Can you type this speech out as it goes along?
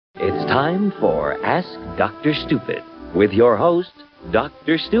It's time for Ask Dr. Stupid with your host,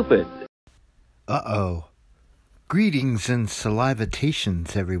 Dr. Stupid. Uh-oh. Greetings and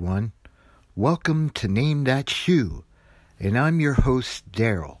salivatations, everyone. Welcome to Name That Shoe, and I'm your host,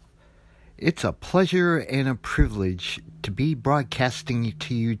 Darell. It's a pleasure and a privilege to be broadcasting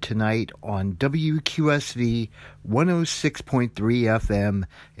to you tonight on WQSV 106.3 FM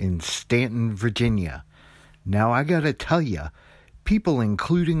in Stanton, Virginia. Now, I gotta tell you, people,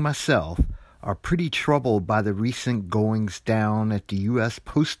 including myself, are pretty troubled by the recent goings down at the U.S.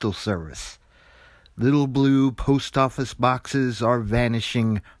 Postal Service. Little blue post office boxes are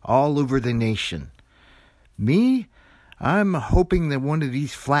vanishing all over the nation. Me? I'm hoping that one of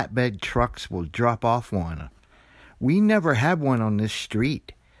these flatbed trucks will drop off one. We never had one on this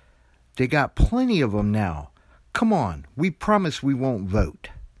street. They got plenty of them now. Come on, we promise we won't vote.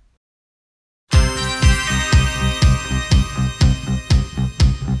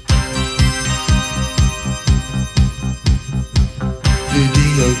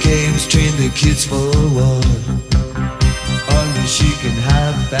 Video games train the kids for war. On which you can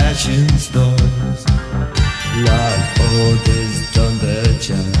have fashion stores. Law orders done their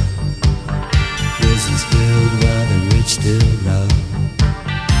job. Prisons filled while the rich still rob.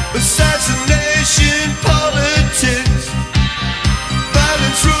 Assassination politics.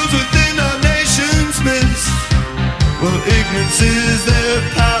 Violence rules within our nation's midst. Well, ignorance is their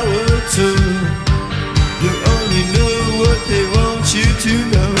power too. You only know what they want you to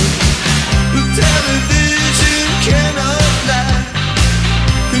know. The television cannot lie.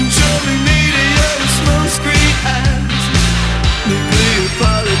 Controlling media with smoke screen eyes. Nuclear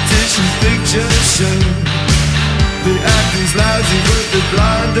politicians picture show. The acting's lousy but the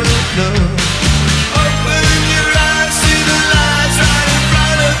blind don't know. Open your eyes, see the lies right in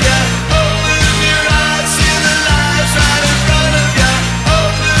front of you. Open your eyes, see the lies right in front of you.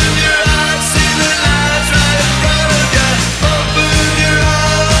 Open your eyes, see the lies right in front of you. Open your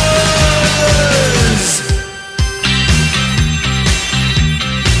eyes.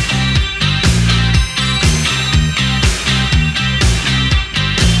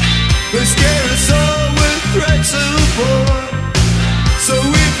 They scare us all with threats of war, so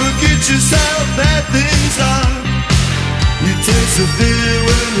we forget just how bad things are. You taste the fear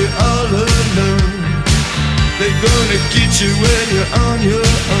when you're all alone. They're gonna get you when you're on your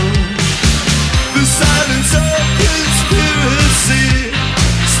own. The silence of conspiracy,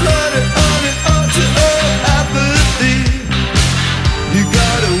 slaughter on and on to all apathy. You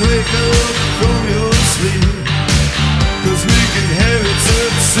gotta wake up from your sleep, 'cause we can hear it's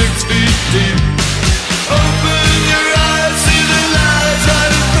up 6 feet deep. Open your eyes, see the lies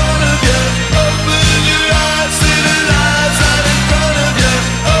right in front of you. Open your eyes, see the lies right in front of you.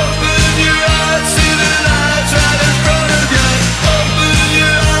 Open your eyes, see the lies right in front of you. Open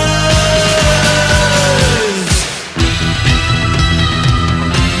your eyes.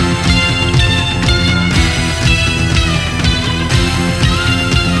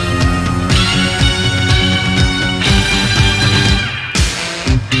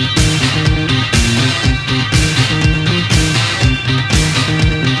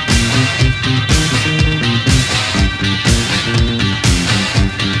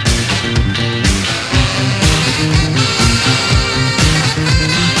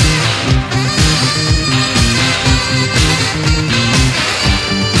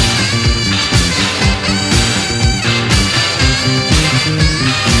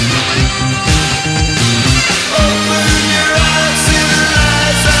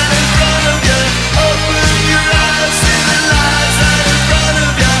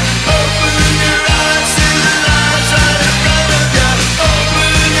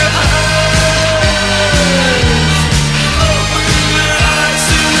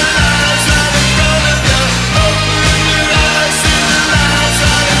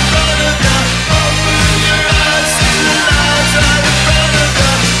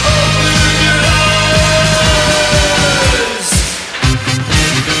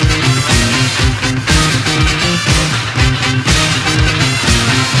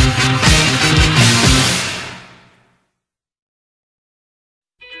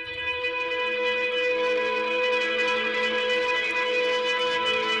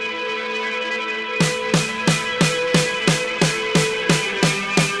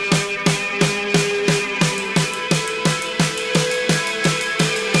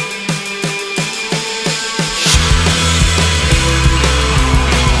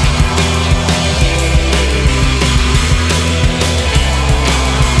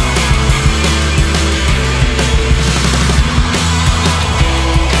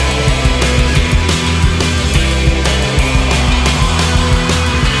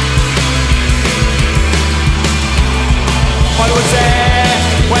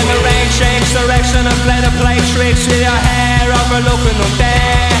 tricks with your hair overlooking them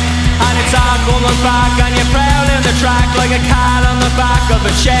there. And it's all coming back and you're prowling the track like a cat on the back of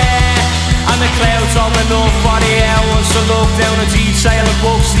a chair. And the clouds on enough for the air wants to look down the detail and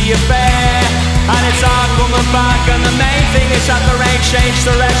books the affair. And it's all coming back and the main thing is that the rain changed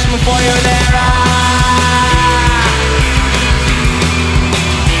direction before you're there.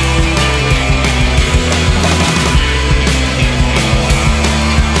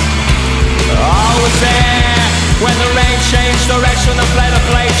 I was there when the rain changed direction and played a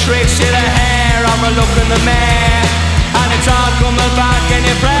play tricks to the hair. I'm a look in the mirror and it's all coming back and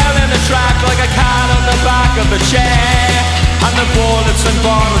you're prowling the track like a cat on the back of a chair. And the bullets and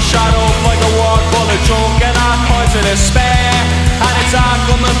bottles shot up like a ward full of junk and all kinds of despair. And it's all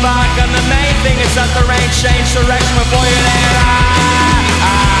coming back and the main thing is that the rain changed direction before you're there.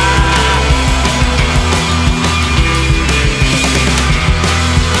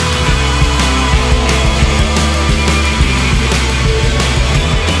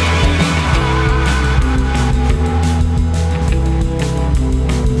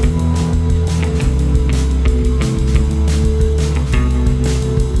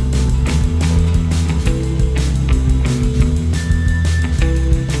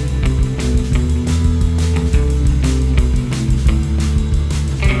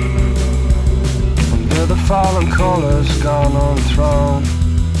 Fallen colours gone unthrown.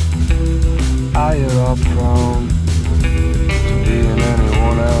 Are you all prone to being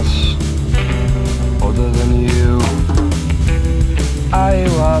anyone else other than you? Are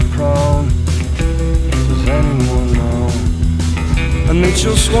you all prone? Does anyone know? And they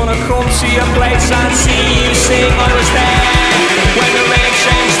just wanna come to your place and see you sing. I was there when the rain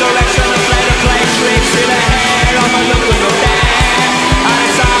changed direction and played a play tricks to the hair. I'm a look at there and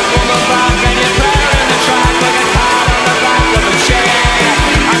it's all coming back and you're praying the track like a cat on the back of a chair.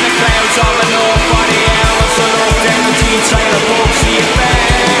 And the clouds are enough for the air wants to look down the detail of books the affair.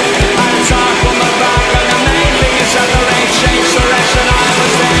 And it's all coming back and the main thing is that the rain changed direction. I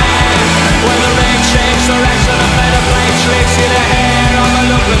was there when the rain changed direction and played a play tricks to the hair. I'm a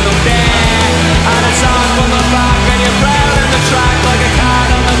look at there and it's all coming back and you're prowling the track like a cat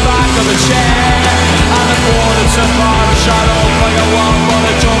on the back of a chair. And the bullets and bottles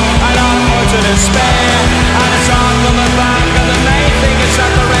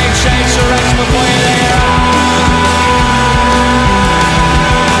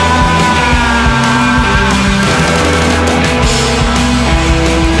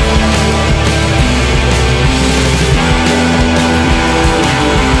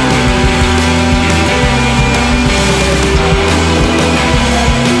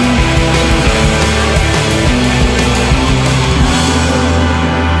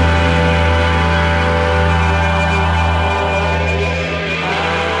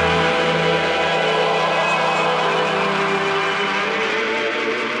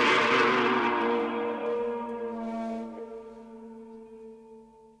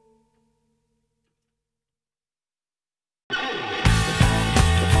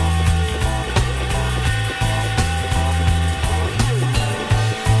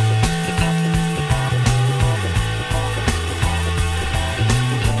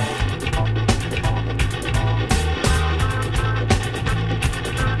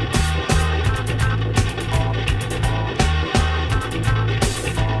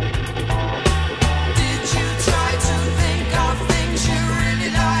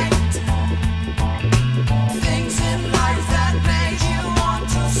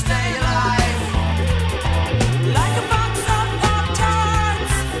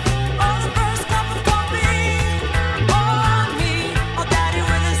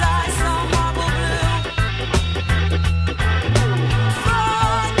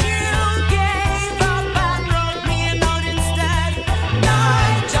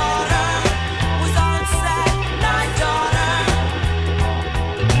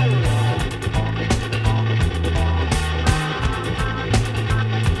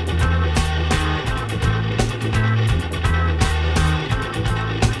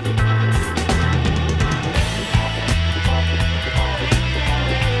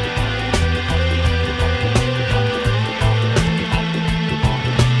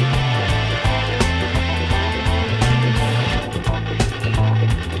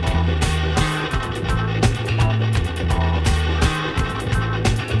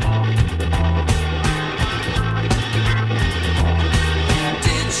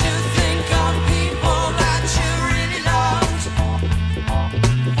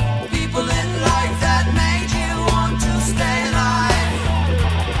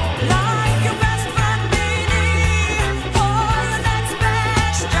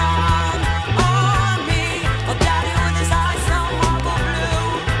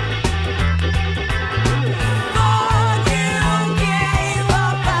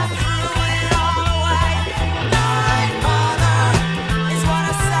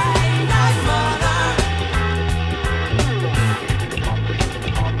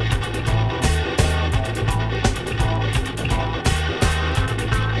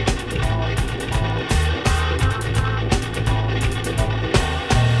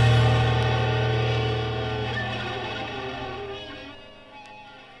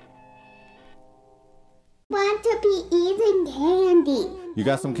You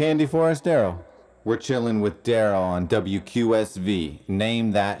got some candy for us, Darell? We're chilling with Darell on WQSV.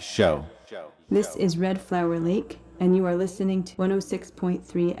 Name that show. This is Red Flower Lake, and you are listening to 106.3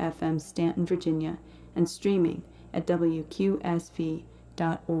 FM Stanton, Virginia, and streaming at WQSV.org.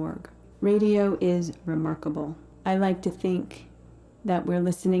 Radio is remarkable. I like to think that we're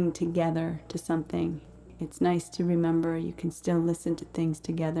listening together to something. It's nice to remember you can still listen to things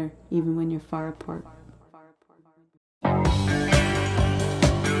together, even when you're far apart.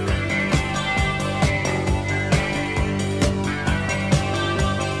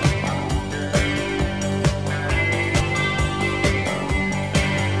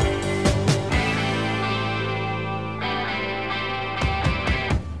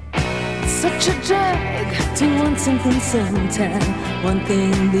 Such a drag to want something sometime. One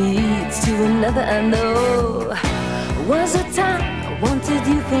thing leads to another, I know. Was a time I wanted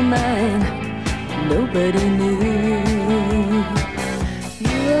you for mine. Nobody knew.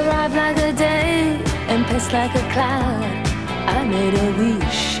 You arrived like a day and passed like a cloud. I made a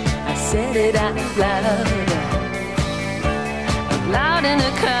wish, I said it out loud. Loud in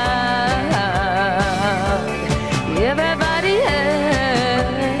a crowd. Everybody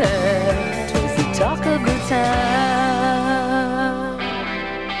else was the talk of the town.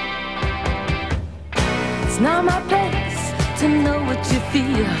 It's not my place to know what you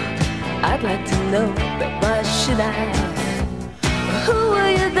feel. I'd like to know, but why should I? Who were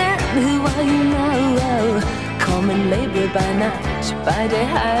you then? Who are you now? Common labor by night, by day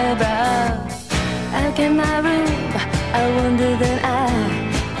highbrow. I get my room, I wonder then I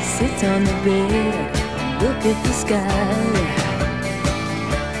sit on the bed, look at the sky.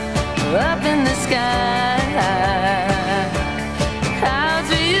 Up in the sky, clouds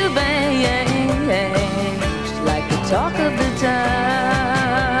rearranged like the talk of the town.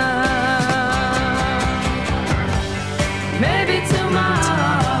 Maybe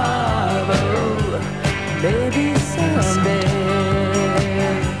tomorrow, maybe someday.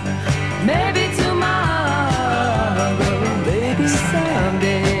 Maybe tomorrow, maybe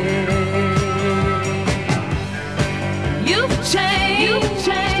someday. You've changed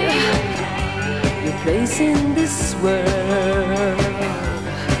your place in this world.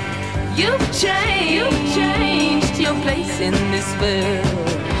 You've changed your place in this world.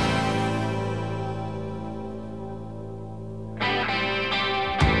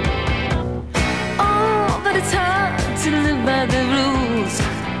 Oh, but it's hard to live by the rules.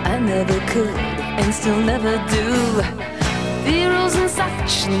 I never could and still never do. The rules and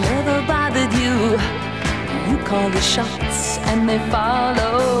such never bothered you. You call the shots and they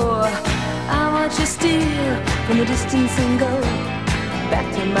follow. I watch you steal from a distance and go back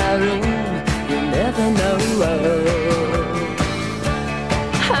to my room. You never know.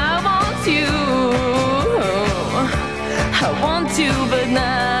 I want you, but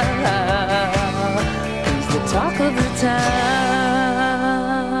now who's the talk of the town?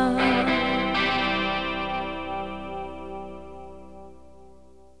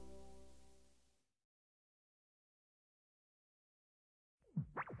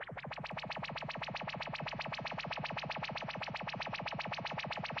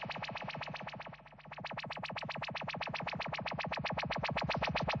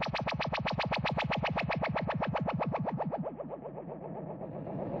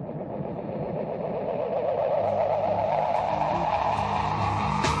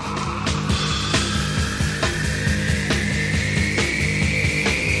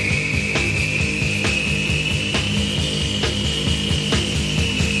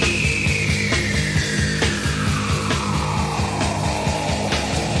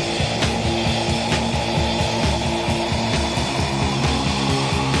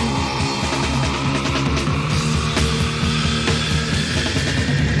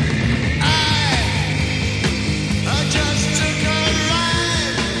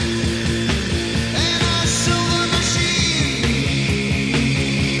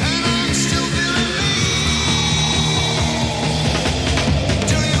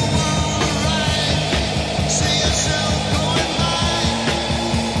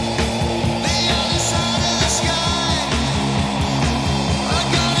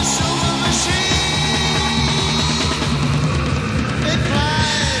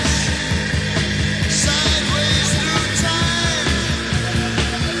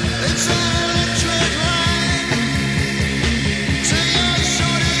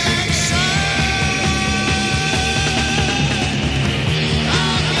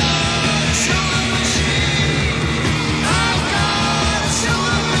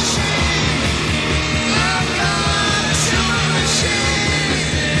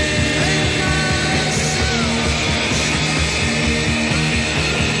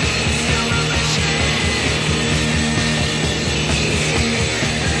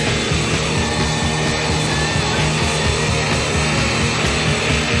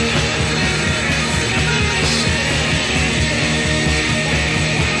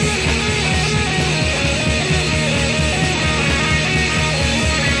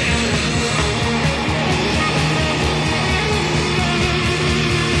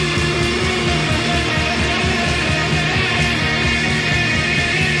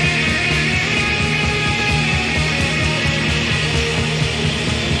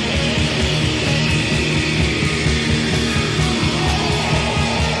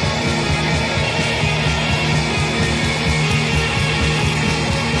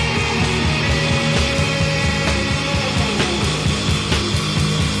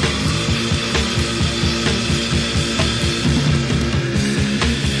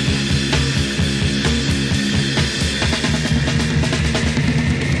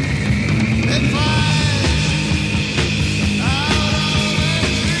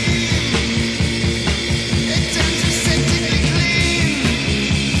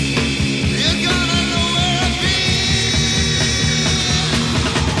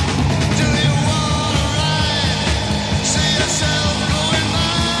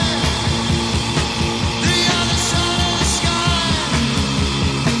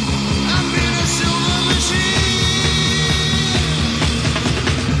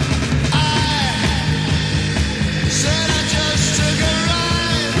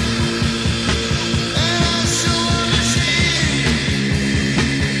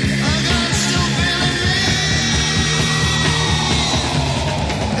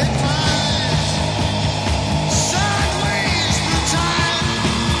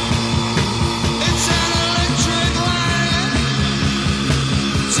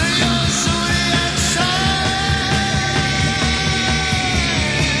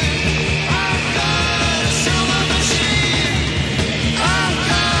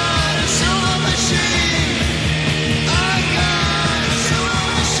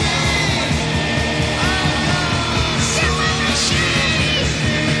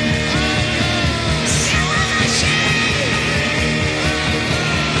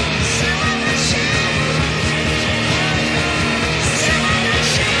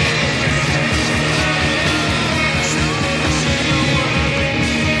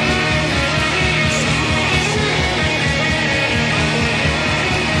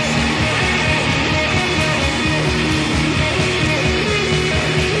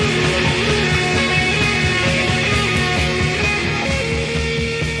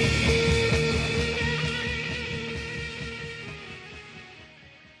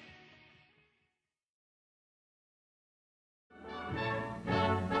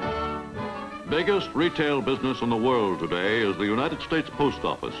 biggest retail business in the world today is the United States Post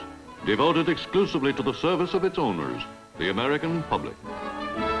Office, devoted exclusively to the service of its owners, the American public.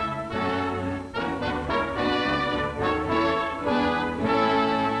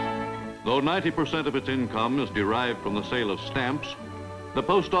 Though 90% of its income is derived from the sale of stamps, the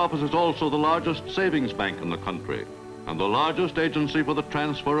Post Office is also the largest savings bank in the country and the largest agency for the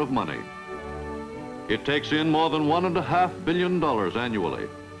transfer of money. It takes in more than $1.5 billion annually.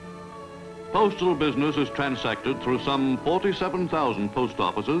 Postal business is transacted through some 47,000 post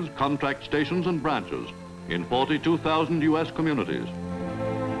offices, contract stations, and branches in 42,000 U.S. communities.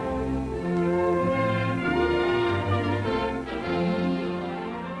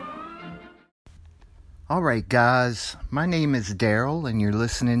 All right, guys, my name is Darell, and you're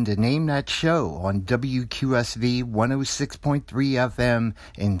listening to Name That Show on WQSV 106.3 FM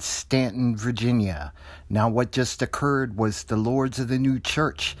in Stanton, Virginia. Now, what just occurred was the Lords of the New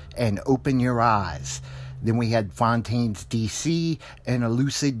Church and Open Your Eyes. Then we had Fontaine's DC and A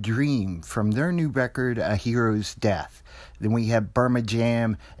Lucid Dream from their new record, A Hero's Death. Then we have Burma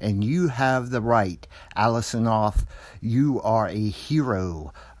Jam and You Have the Right. Allison Off, You Are a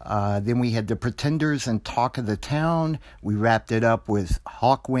Hero. Then we had The Pretenders and Talk of the Town. We wrapped it up with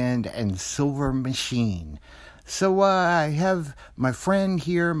Hawkwind and Silver Machine. So I have my friend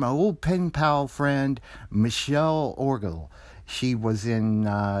here, my old pen pal friend, Michelle Orgill. She lives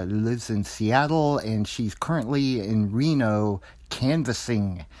in Seattle, and she's currently in Reno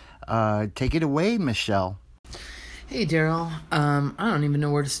canvassing. Take it away, Michelle. Hey, Darell. I don't even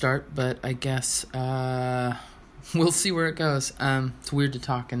know where to start, but I guess we'll see where it goes. It's weird to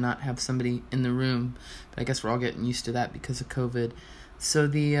talk and not have somebody in the room, but I guess we're all getting used to that because of COVID. So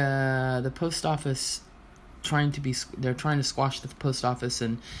the post office they're trying to squash the post office,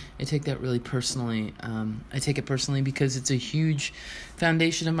 and I take that really personally. I take it personally because it's a huge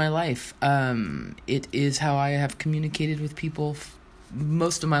foundation of my life. It is how I have communicated with people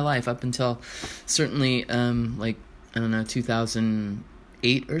most of my life, up until certainly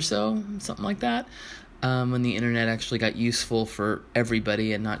 2008 or so, something like that. When the internet actually got useful for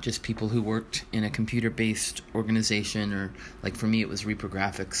everybody and not just people who worked in a computer-based organization, or like for me it was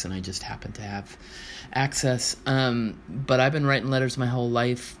reprographics and I just happened to have access. But I've been writing letters my whole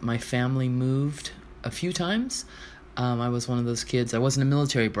life. My family moved a few times. I was one of those kids. I wasn't a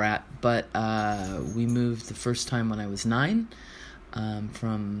military brat, but we moved the first time when I was 9,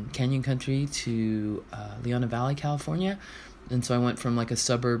 from Canyon Country to Leona Valley, California. And so I went from like a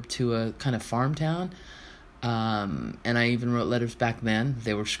suburb to a kind of farm town. And I even wrote letters back then.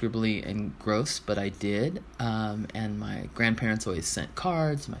 They were scribbly and gross, but I did. And my grandparents always sent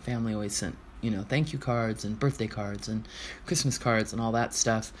cards. My family always sent, thank you cards and birthday cards and Christmas cards and all that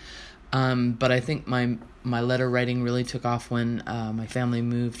stuff. But I think my letter writing really took off when my family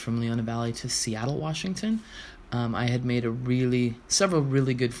moved from Leona Valley to Seattle, Washington. I had made several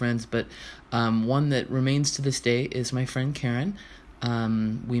really good friends, but one that remains to this day is my friend Karen.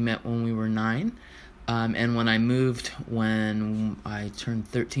 We met when we were 9, and when I moved, when I turned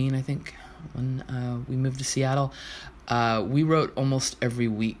 13, I think, when we moved to Seattle, we wrote almost every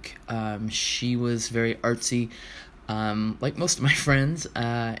week. She was very artsy, like most of my friends,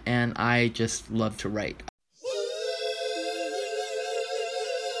 and I just love to write.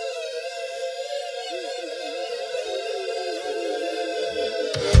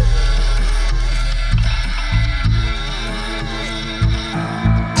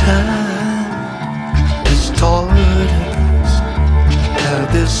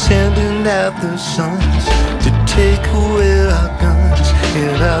 They're sending out the sons to take away our guns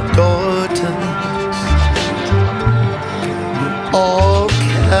and our daughters. We're all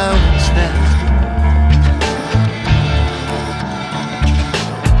cowards now.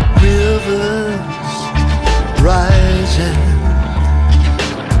 Rivers rising,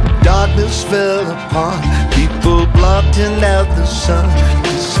 darkness fell upon people, blotting out the sun,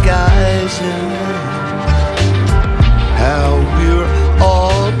 disguising how we're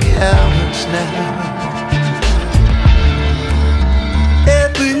all cowards now.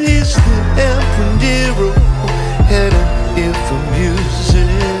 At least the Emperor had an ear for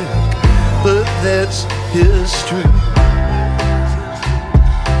music, but that's history.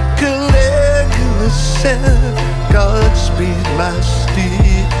 Caligula said, Godspeed my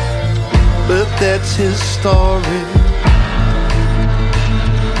steed, but that's his story.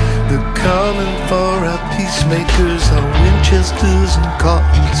 They're coming for our peacemakers, our Winchesters and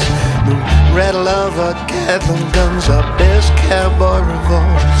Cottons, the rattle of our Gatling guns, our best cowboy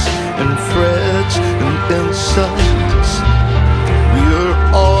revolvers, and Freds and Bensons. We're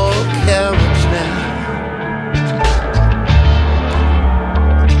all cowards now.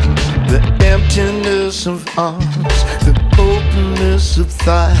 The empty of arms, the openness of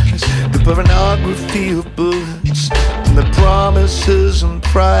thighs, the pornography of bullets, and the promises and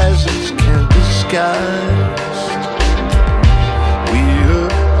prizes can't disguise. We're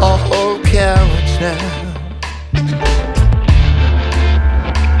all cowards now.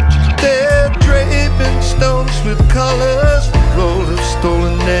 They're draping stones with colors, a roll of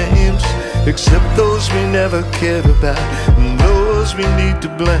stolen names, except those we never cared about and those we need to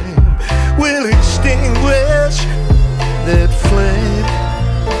blame. We'll extinguish that flame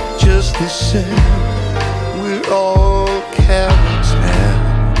just the same. We're all cowards now.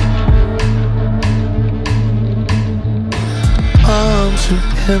 Arms are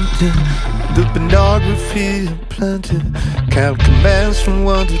empty, the pornography implanted. Count commands from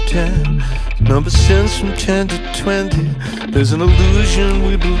 1 to 10, number sense from 10 to 20. There's an illusion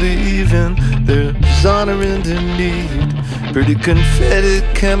we believe in, there's honor in the need. Pretty confetti,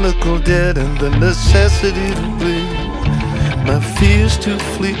 chemical debt, and the necessity to bleed. My fear's too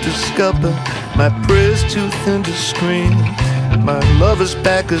fleet to scupper, my prayer's too thin to scream. My lover's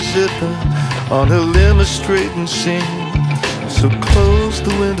back a zipper, on her limb a straightened seam. So close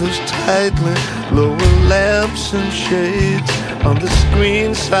the windows tightly, lower lamps and shades. On the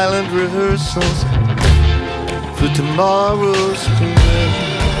screen, silent rehearsals for tomorrow's parade.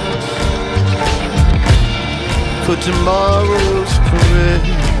 For tomorrow's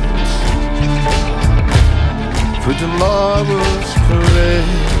parade. For tomorrow's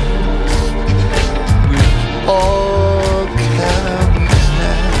parade. We're all cowards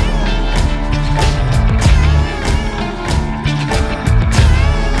now.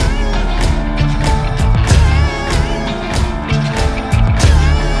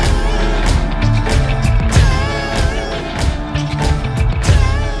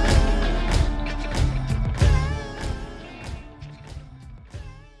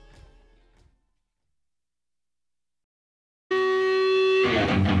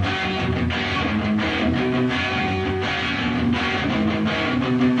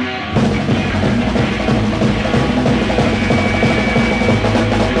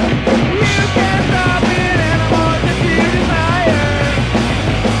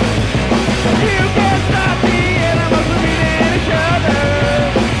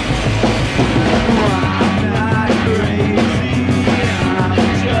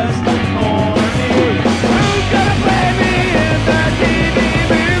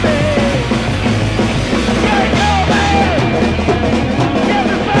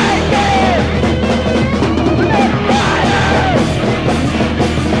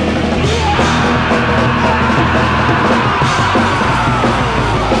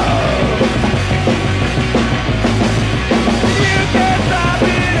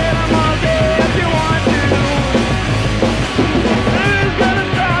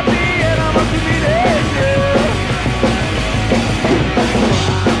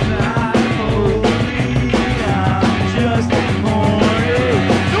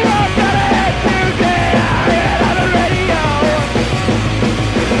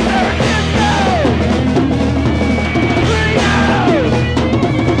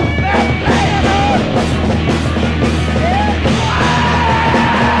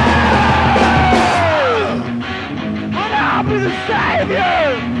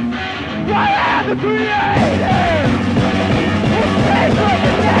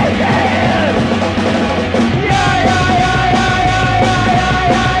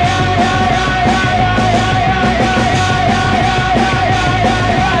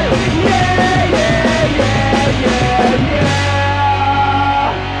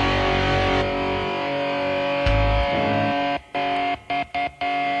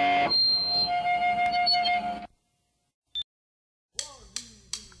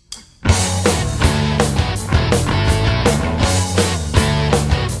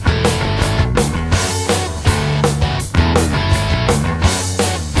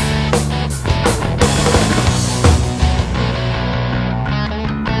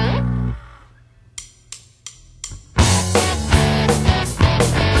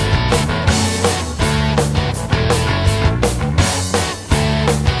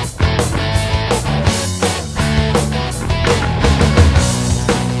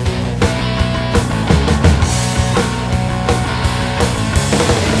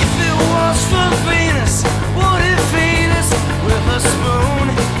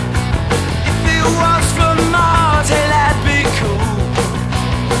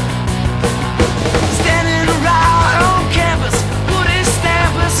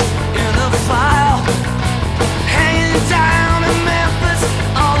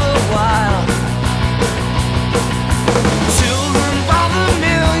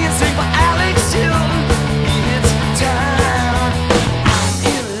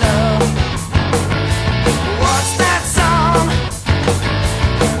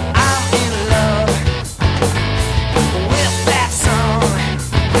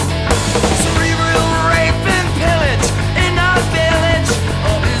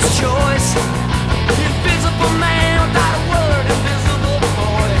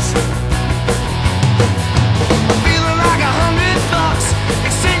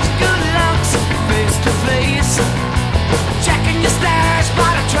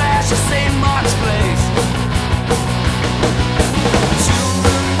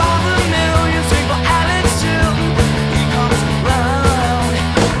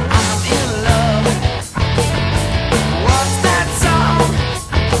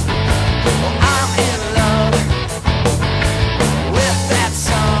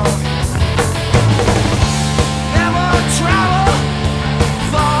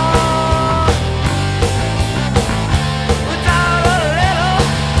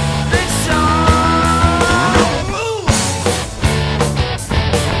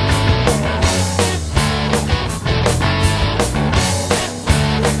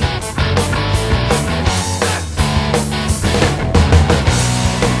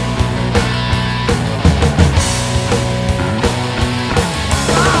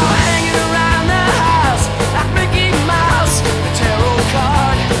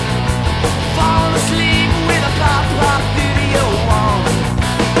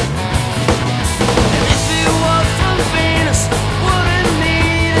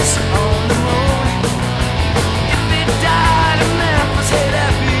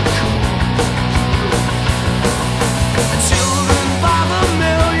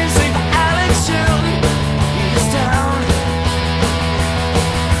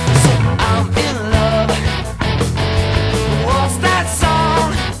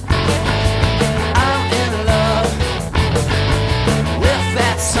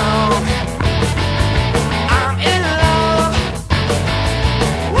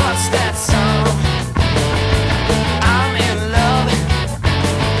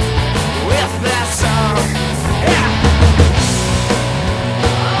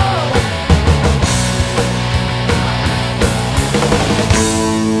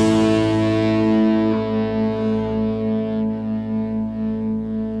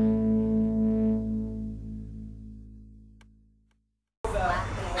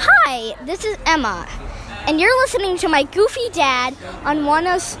 Hi, this is Emma, and you're listening to my goofy dad on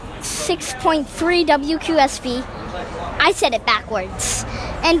 106.3 WQSV. I said it backwards.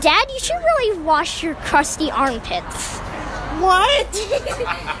 And Dad, you should really wash your crusty armpits. What?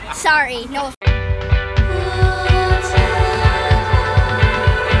 Sorry, no.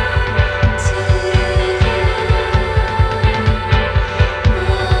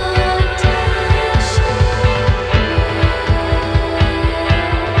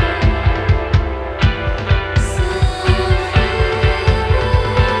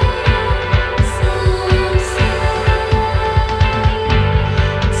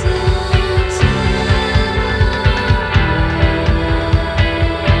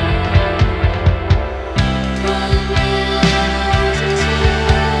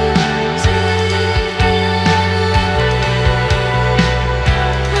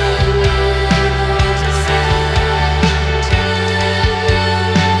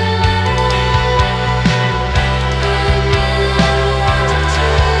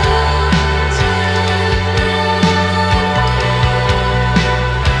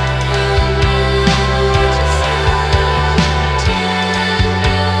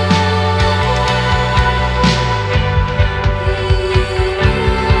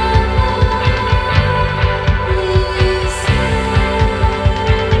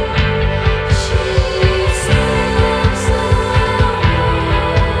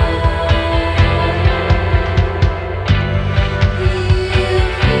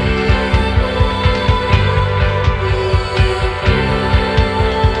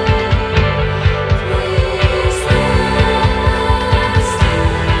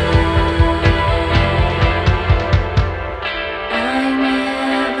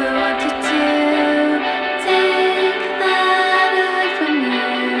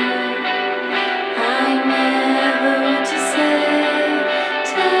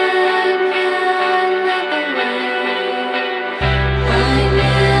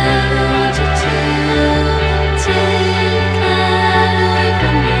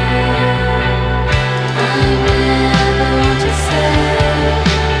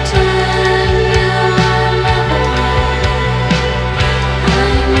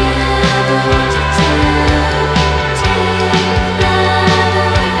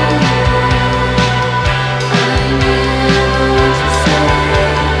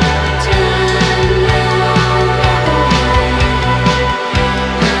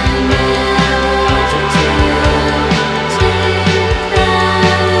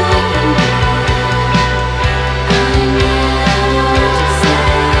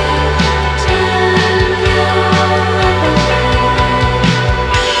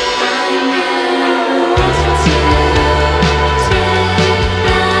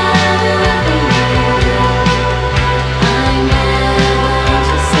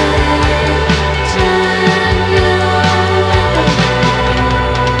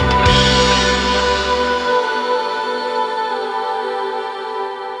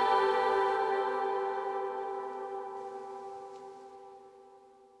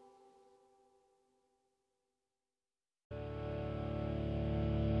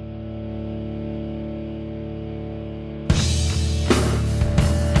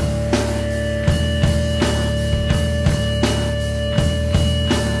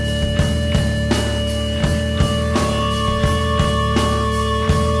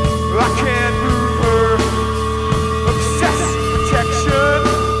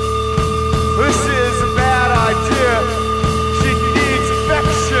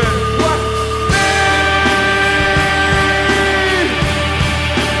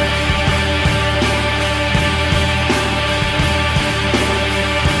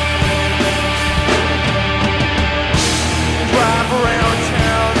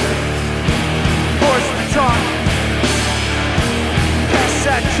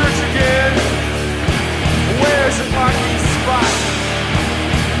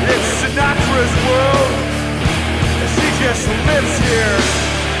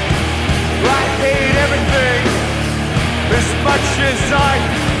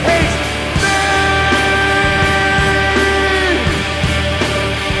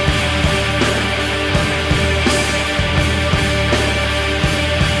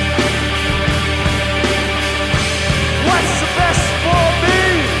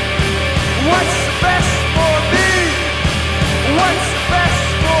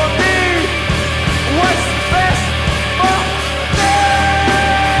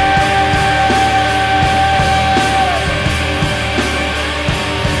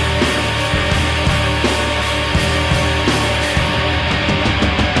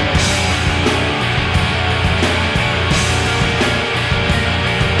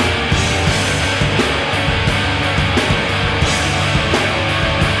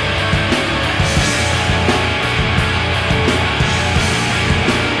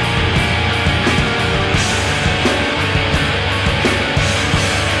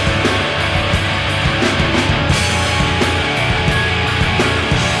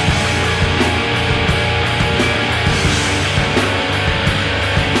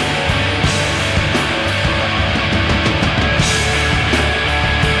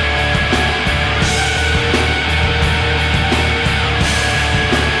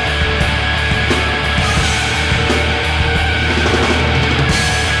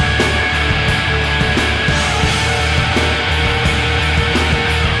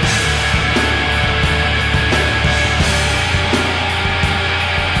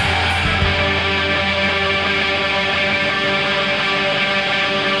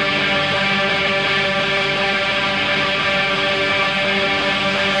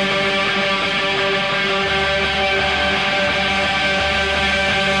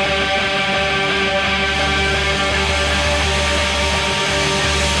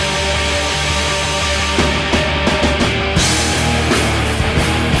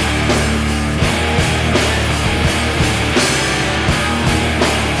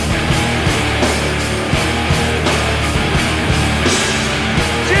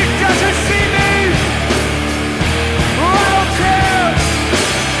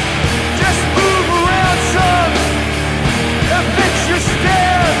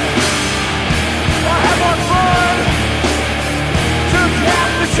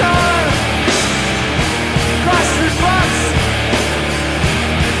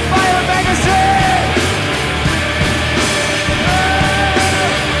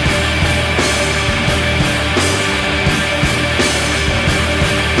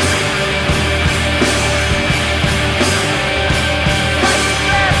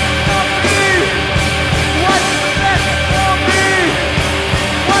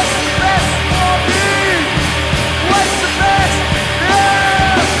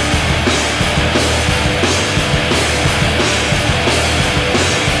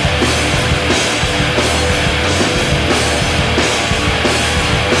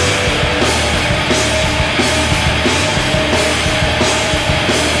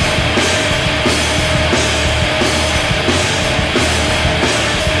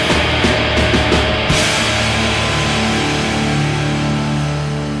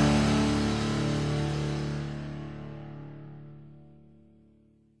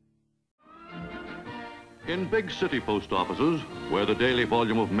 big city post offices, where the daily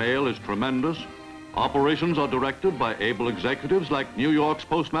volume of mail is tremendous, operations are directed by able executives like New York's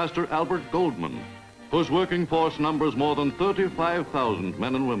Postmaster Albert Goldman, whose working force numbers more than 35,000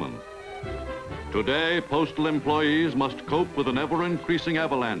 men and women. Today, postal employees must cope with an ever-increasing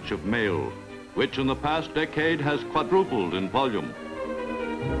avalanche of mail, which in the past decade has quadrupled in volume.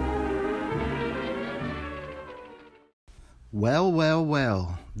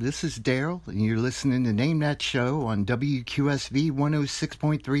 Well. This is Darell, and you're listening to Name That Show on WQSV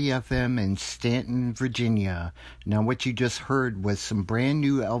 106.3 FM in Stanton, Virginia. Now, what you just heard was some brand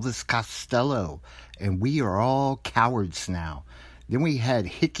new Elvis Costello, and We Are All Cowards Now. Then we had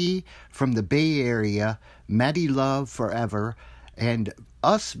Hickey from the Bay Area, Maddie Love Forever, and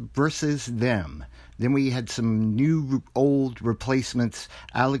Us Versus Them. Then we had some new old replacements,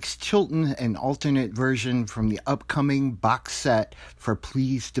 Alex Chilton, an alternate version from the upcoming box set for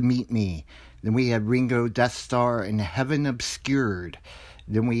Pleased to Meet Me. Then we had Ringo Death Star and Heaven Obscured.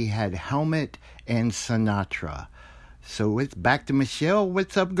 Then we had Helmet and Sinatra. So it's back to Michelle.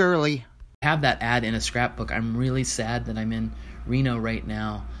 What's up, girlie? I have that ad in a scrapbook. I'm really sad that I'm in Reno right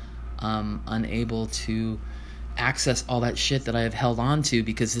now, unable to access all that shit that I have held on to,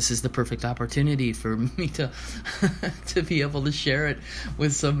 because this is the perfect opportunity for me to to be able to share it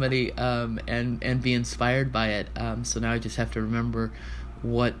with somebody and be inspired by it. So now I just have to remember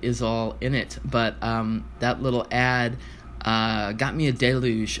what is all in it. But that little ad got me a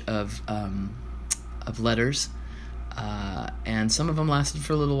deluge of letters. And some of them lasted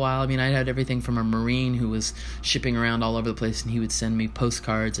for a little while. I mean, I had everything from a Marine who was shipping around all over the place, and he would send me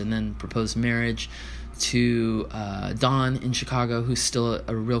postcards and then propose marriage, to Dawn in Chicago, who's still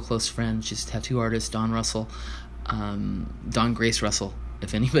a real close friend. She's a tattoo artist, Dawn Russell, Dawn Grace Russell,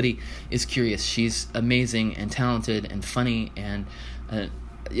 if anybody is curious. She's amazing and talented and funny, and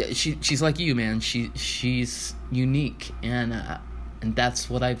she's like you, man. She's unique, and that's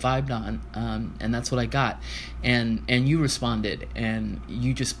what I vibed on, and that's what I got. And you responded, and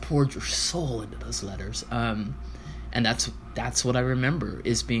you just poured your soul into those letters. And that's what I remember,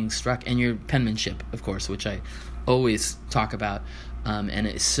 is being struck. And your penmanship, of course, which I always talk about. And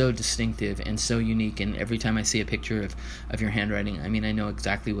it's so distinctive and so unique. And every time I see a picture of your handwriting, I mean, I know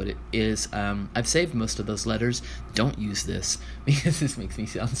exactly what it is. I've saved most of those letters. Don't use this, because this makes me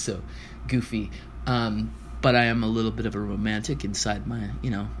sound so goofy. But I am a little bit of a romantic inside my,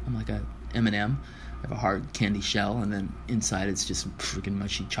 I'm like a M&M. I have a hard candy shell, and then inside it's just freaking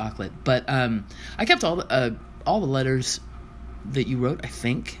mushy chocolate. But I kept all the letters that you wrote, I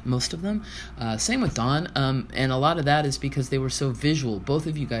think, most of them. Same with Dawn. And a lot of that is because they were so visual. Both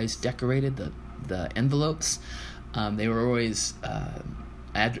of you guys decorated the envelopes. They were always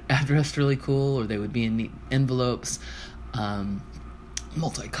addressed really cool, or they would be in neat envelopes.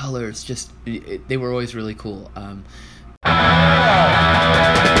 Multicolors, just they were always really cool.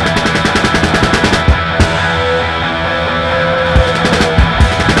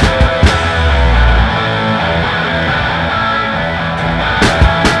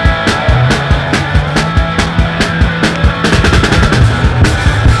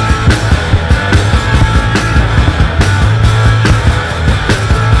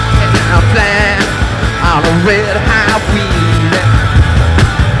 Red highway,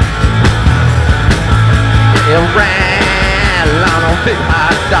 it ran on a big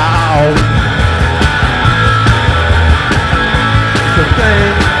hot dog. The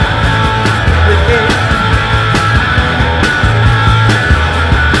thing we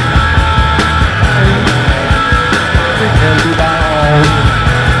can be bound.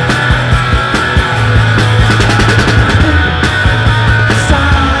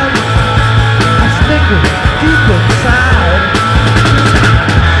 Inside, I was thinking deep inside.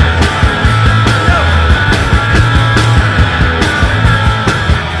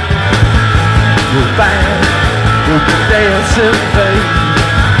 You're fine, you'll be dancing, babe.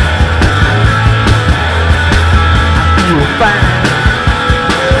 You're fine,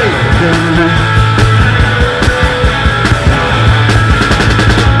 baby.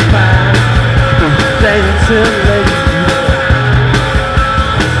 Fine, you'll be dancing, lady.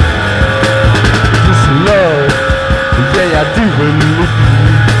 This love, yeah, I do believe you.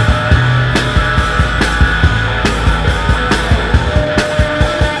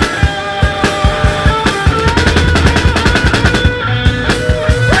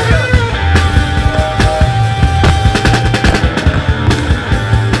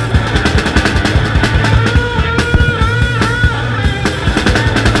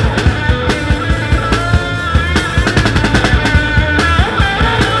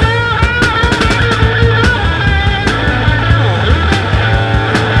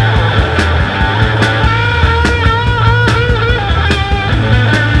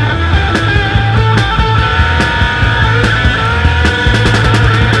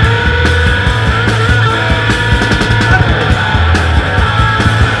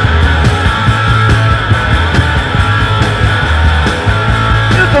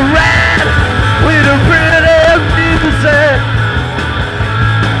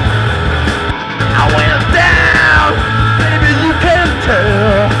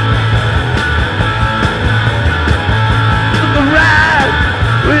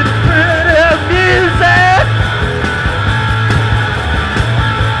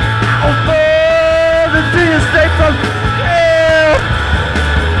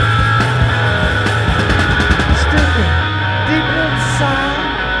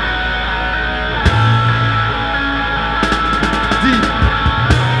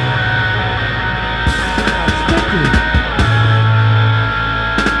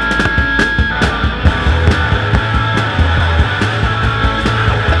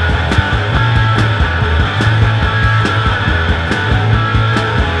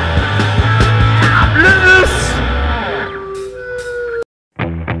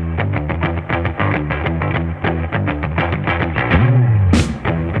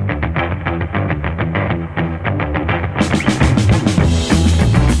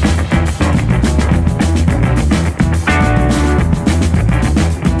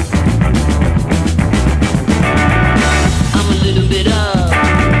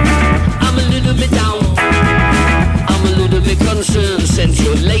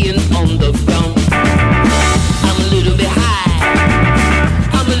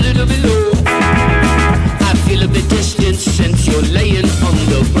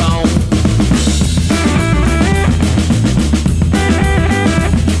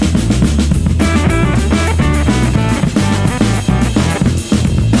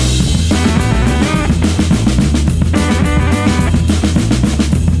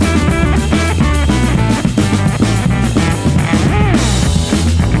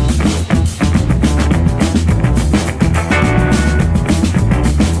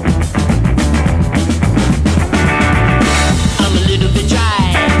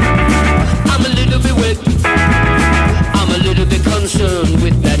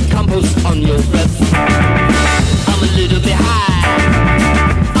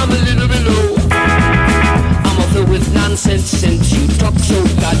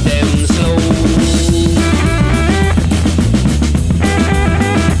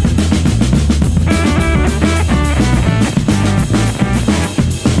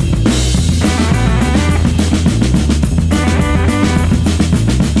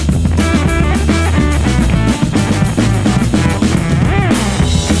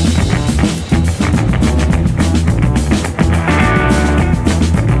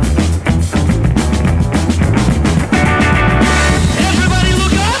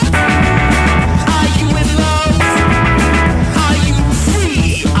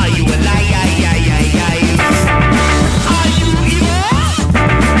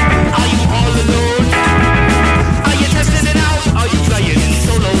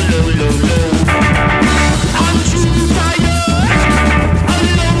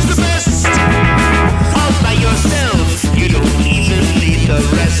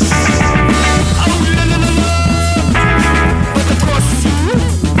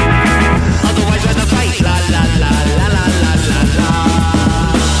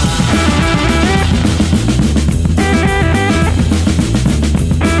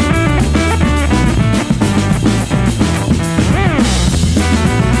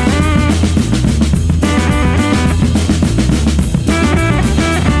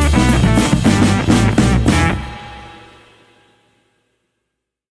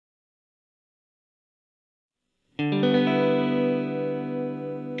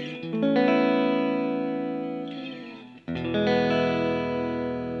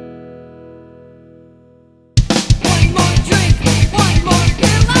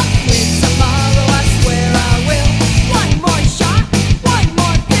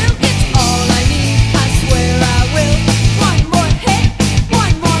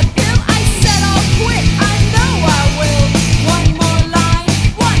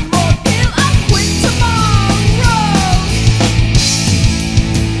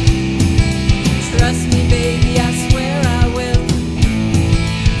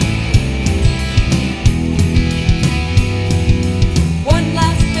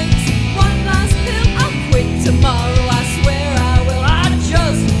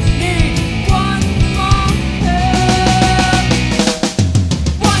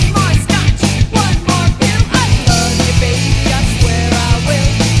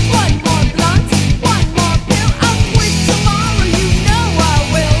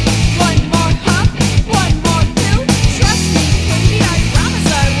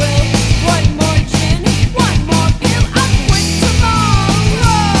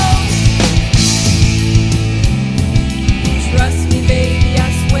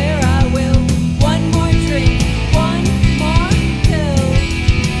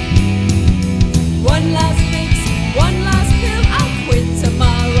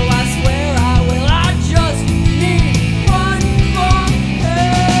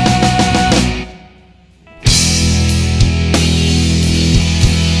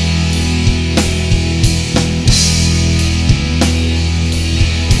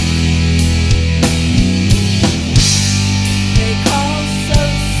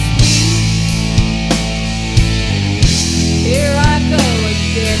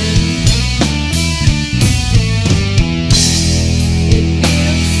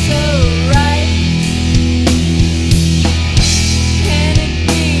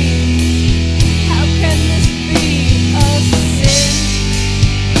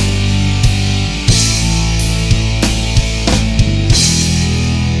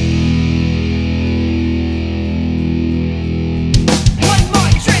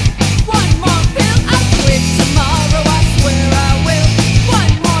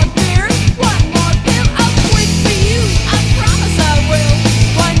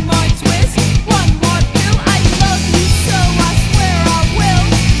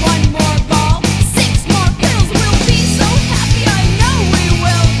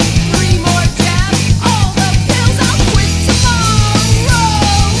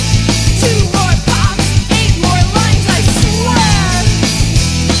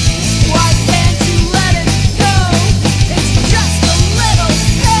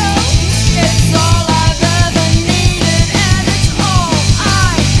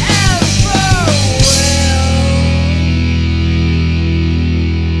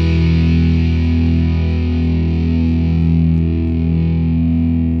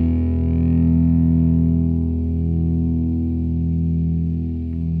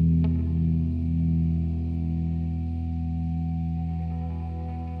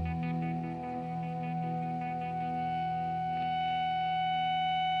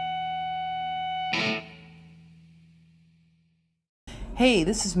 Hey,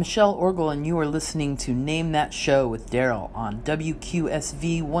 this is Michelle Orgill, and you are listening to Name That Show with Darell on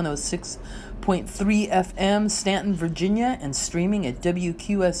WQSV 106.3 FM, Stanton, Virginia, and streaming at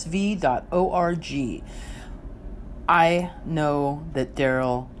WQSV.org. I know that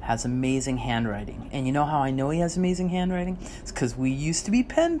Darell has amazing handwriting. And you know how I know he has amazing handwriting? It's because we used to be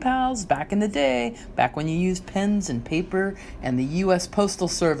pen pals back in the day, back when you used pens and paper and the U.S. Postal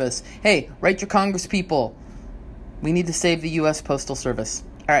Service. Hey, write your Congress people. We need to save the U.S. Postal Service.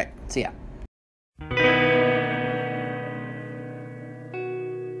 All right, see ya.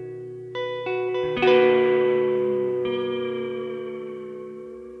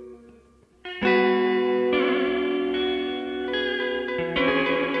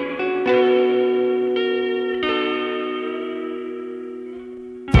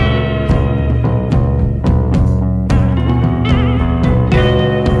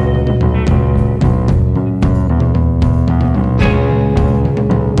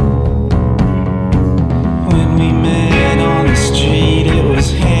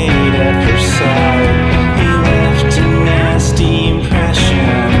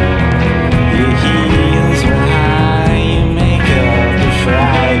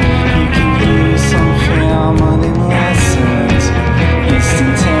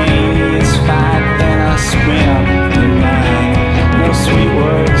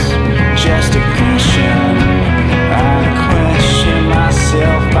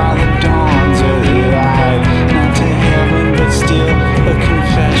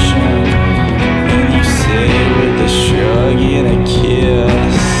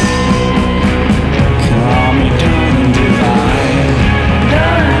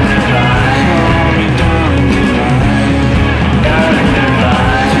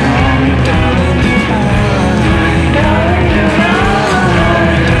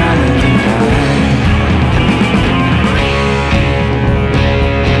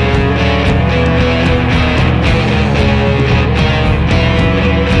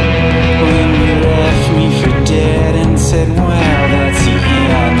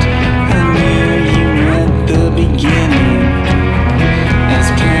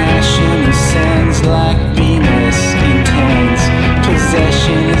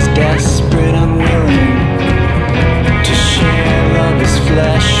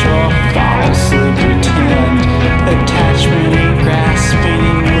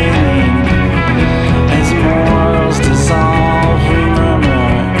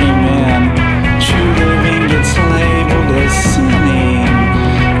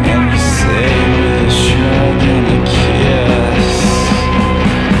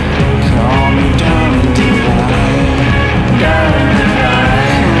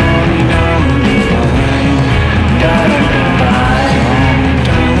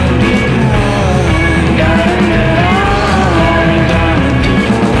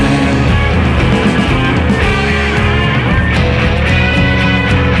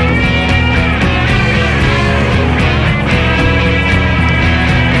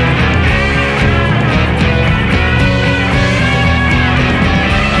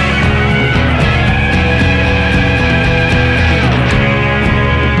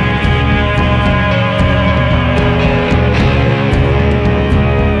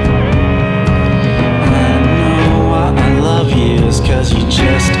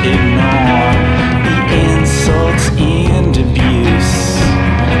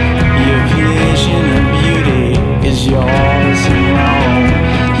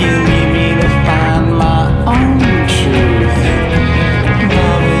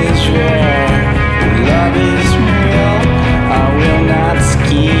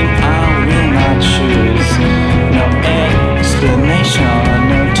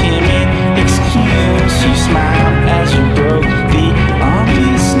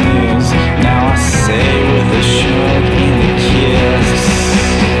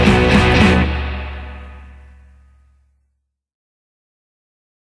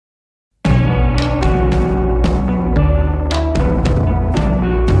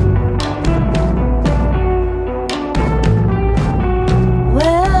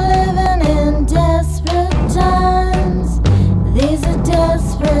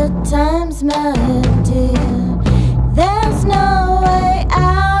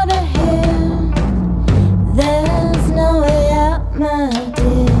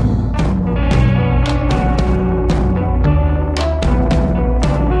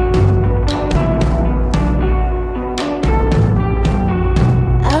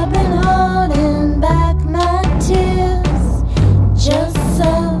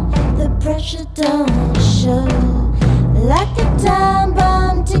 Time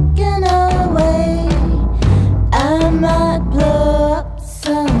bomb ticking away. I might blow up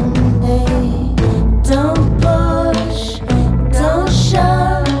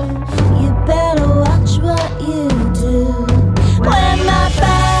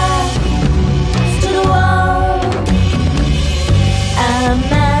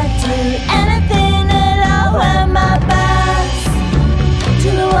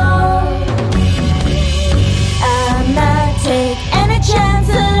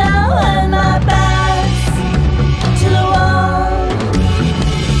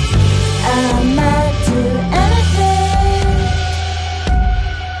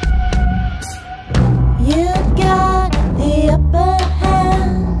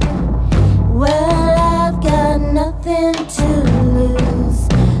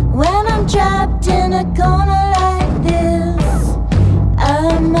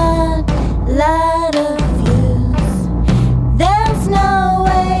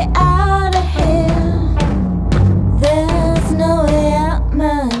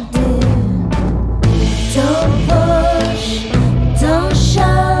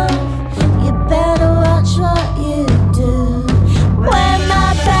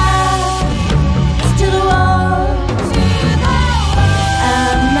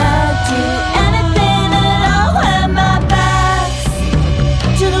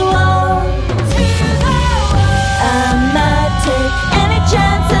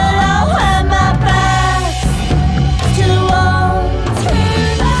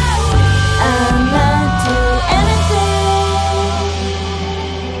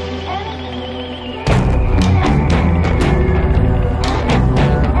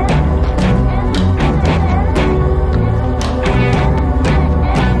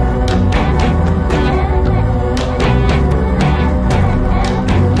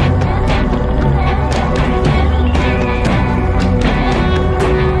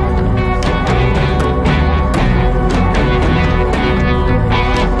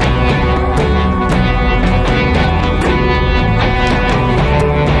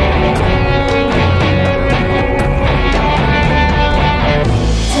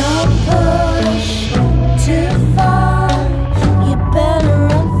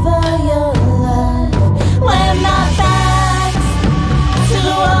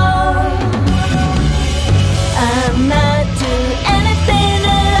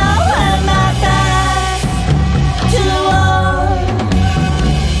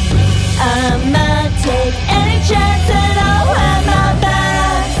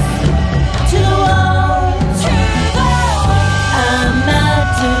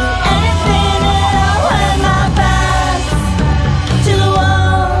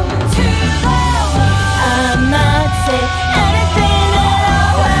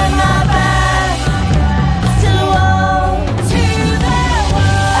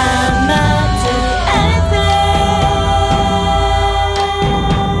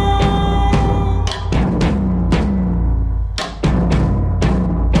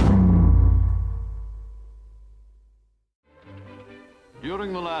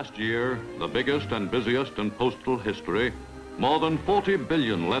During the last year, the biggest and busiest in postal history, more than 40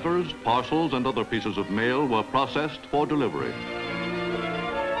 billion letters, parcels, and other pieces of mail were processed for delivery.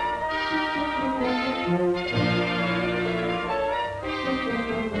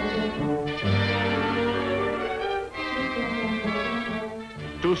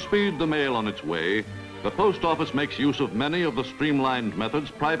 To speed the mail on its way, the post office makes use of many of the streamlined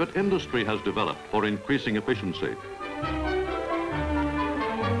methods private industry has developed for increasing efficiency.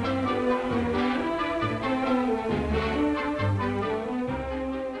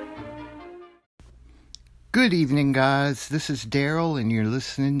 Good evening, guys. This is Darell, and you're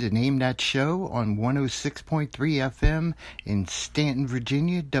listening to Name That Show on 106.3 FM in Stanton,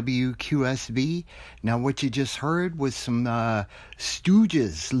 Virginia, WQSV. Now, what you just heard was some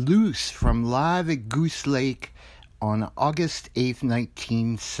Stooges Loose from live at Goose Lake on August 8th,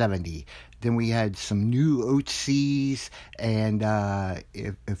 1970. Then we had some new OCs and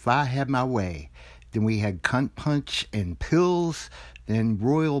If I Had My Way. Then we had Cunt Punch and Pills. Then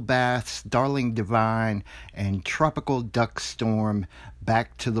Royal Baths, Darling Divine, and Tropical Duck Storm,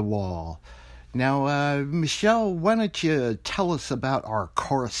 Back to the Wall. Now, Michelle, why don't you tell us about our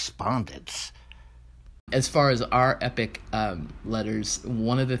correspondence? As far as our epic letters,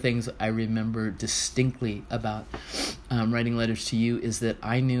 one of the things I remember distinctly about writing letters to you is that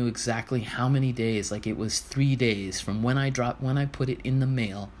I knew exactly how many days, like it was 3 days from when I put it in the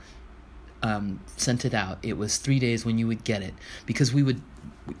mail, sent it out. It was 3 days when you would get it, because you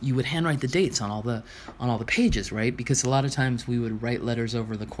would handwrite the dates on all the pages, right? Because a lot of times we would write letters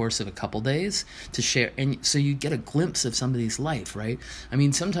over the course of a couple days to share, and so you get a glimpse of somebody's life, right? I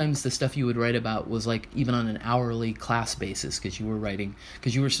mean, sometimes the stuff you would write about was like even on an hourly class basis, because you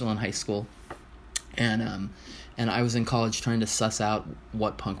were still in high school, and I was in college trying to suss out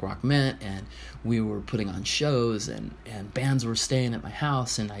what punk rock meant, and we were putting on shows, and bands were staying at my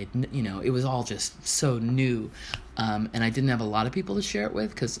house, and it was all just so new, and I didn't have a lot of people to share it with,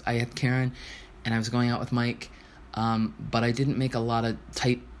 because I had Karen, and I was going out with Mike, but I didn't make a lot of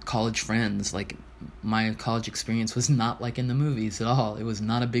tight college friends. Like, my college experience was not like in the movies at all. It was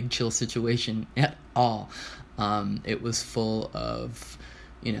not a big chill situation at all. It was full of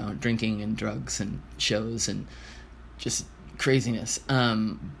drinking and drugs and shows and just craziness.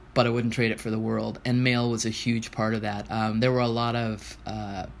 But I wouldn't trade it for the world. And mail was a huge part of that. There were a lot of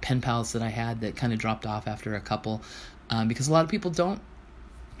pen pals that I had that kind of dropped off after a couple, because a lot of people don't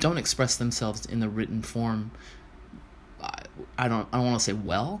express themselves in the written form. I don't want to say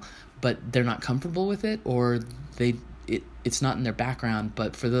well, but they're not comfortable with it, or it's not in their background.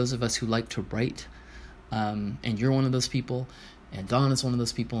 But for those of us who like to write, and you're one of those people, and Dawn is one of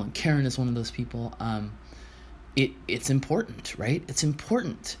those people, and Karen is one of those people, it's important, right? It's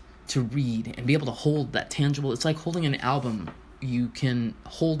important to read and be able to hold that tangible. It's like holding an album. You can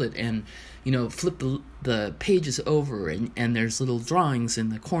hold it and, flip the pages over, and there's little drawings in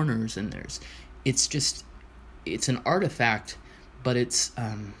the corners, and it's an artifact, but it's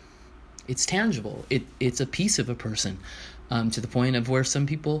tangible. It's a piece of a person, to the point of where some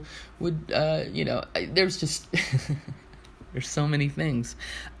people would, there's just... There's so many things.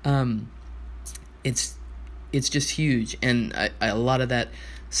 It's just huge, and a lot of that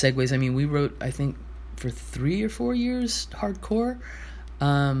segues. I mean, we wrote, I think, for 3 or 4 years hardcore,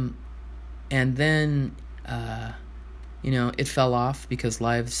 and then it fell off because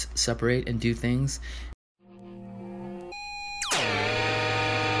lives separate and do things. Music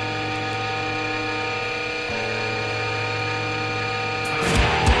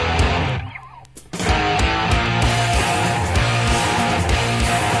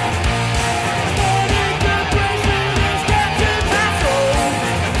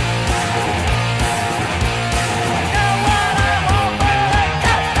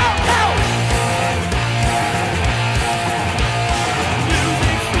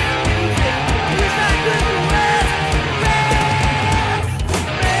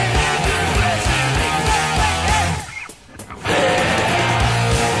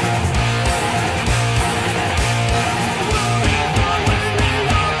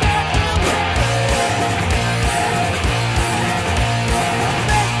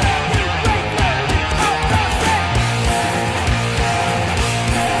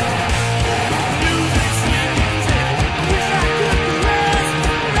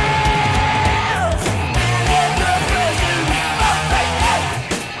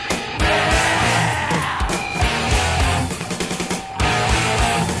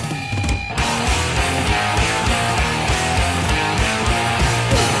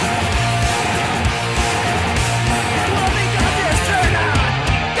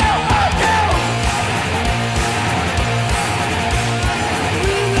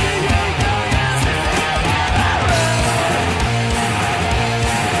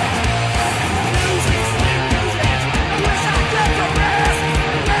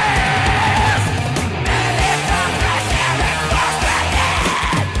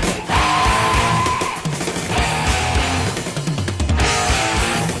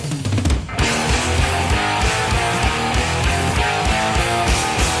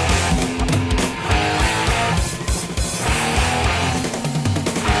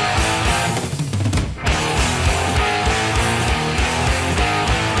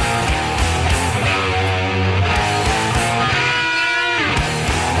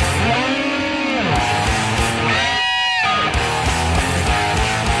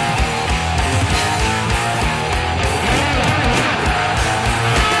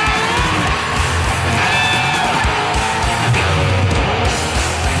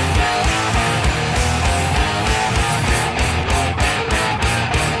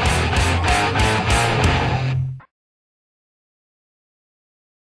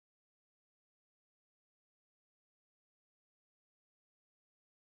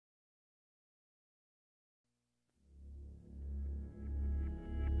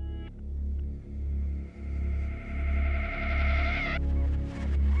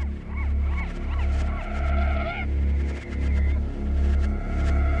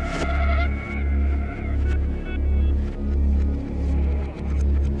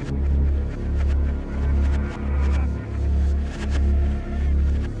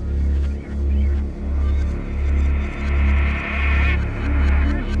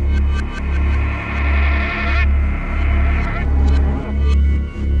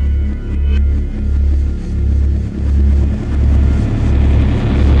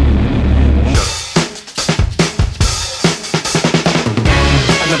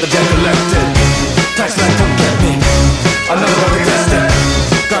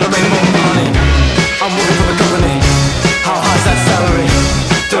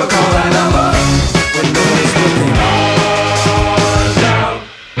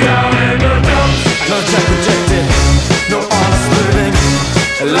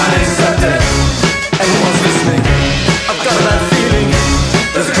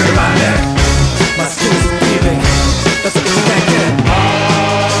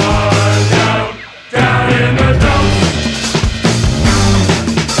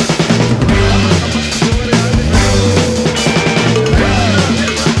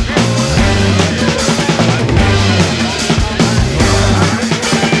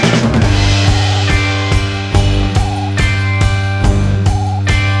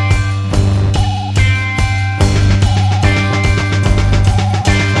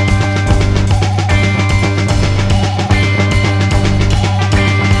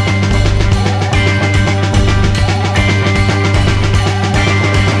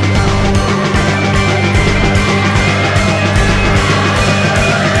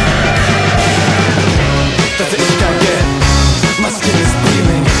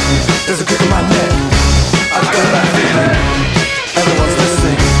There's a crick in my neck. I've got that feeling. Everyone's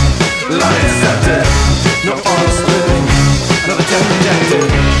listening. Lie accepted. No honest living. Another death rejected.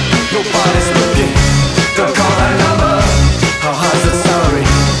 Nobody's looking. Don't call that number. How high's the salary?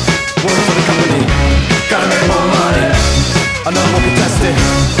 Work for the company. Gotta make more money. Another one contested.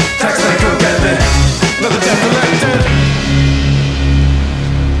 Tax man go get there. Another debt collected.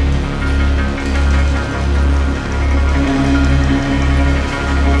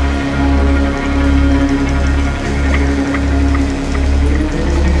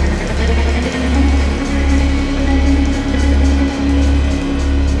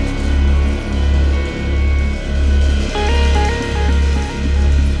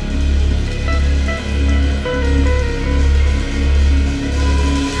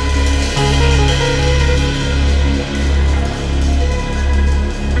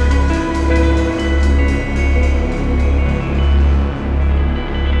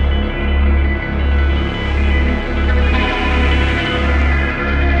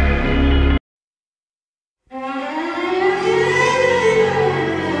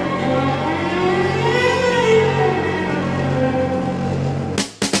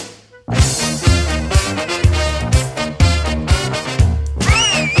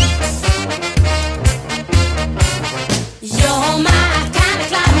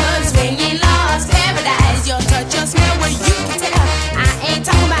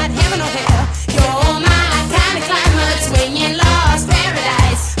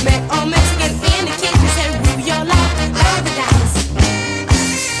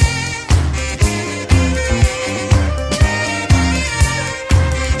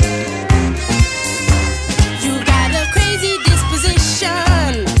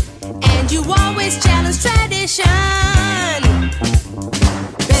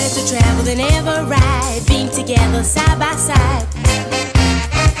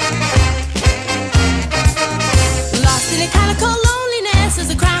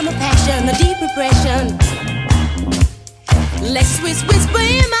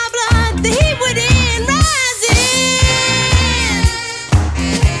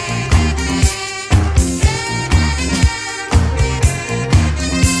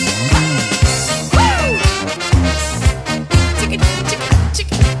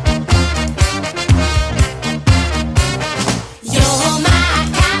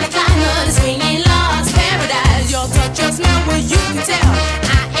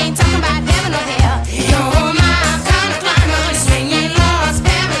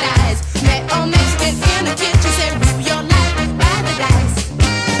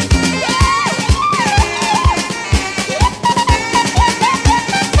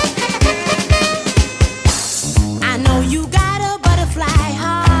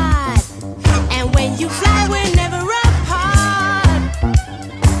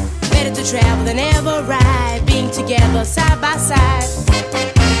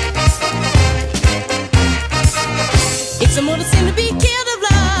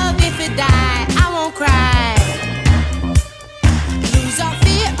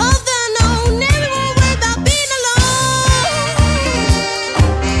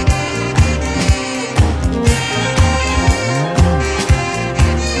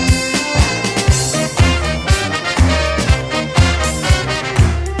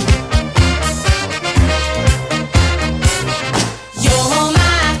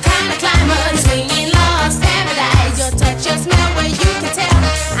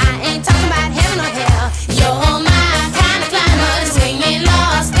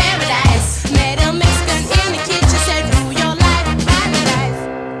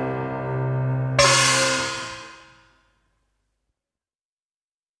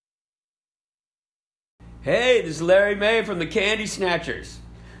 Hey, this is Larry May from the Candy Snatchers.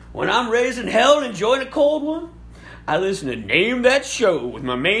 When I'm raising hell and enjoying a cold one, I listen to Name That Show with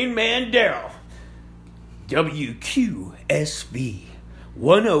my main man, Darell. WQSV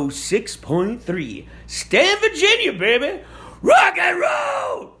 106.3. Stand Virginia, baby. Rock and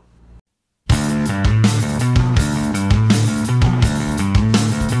roll!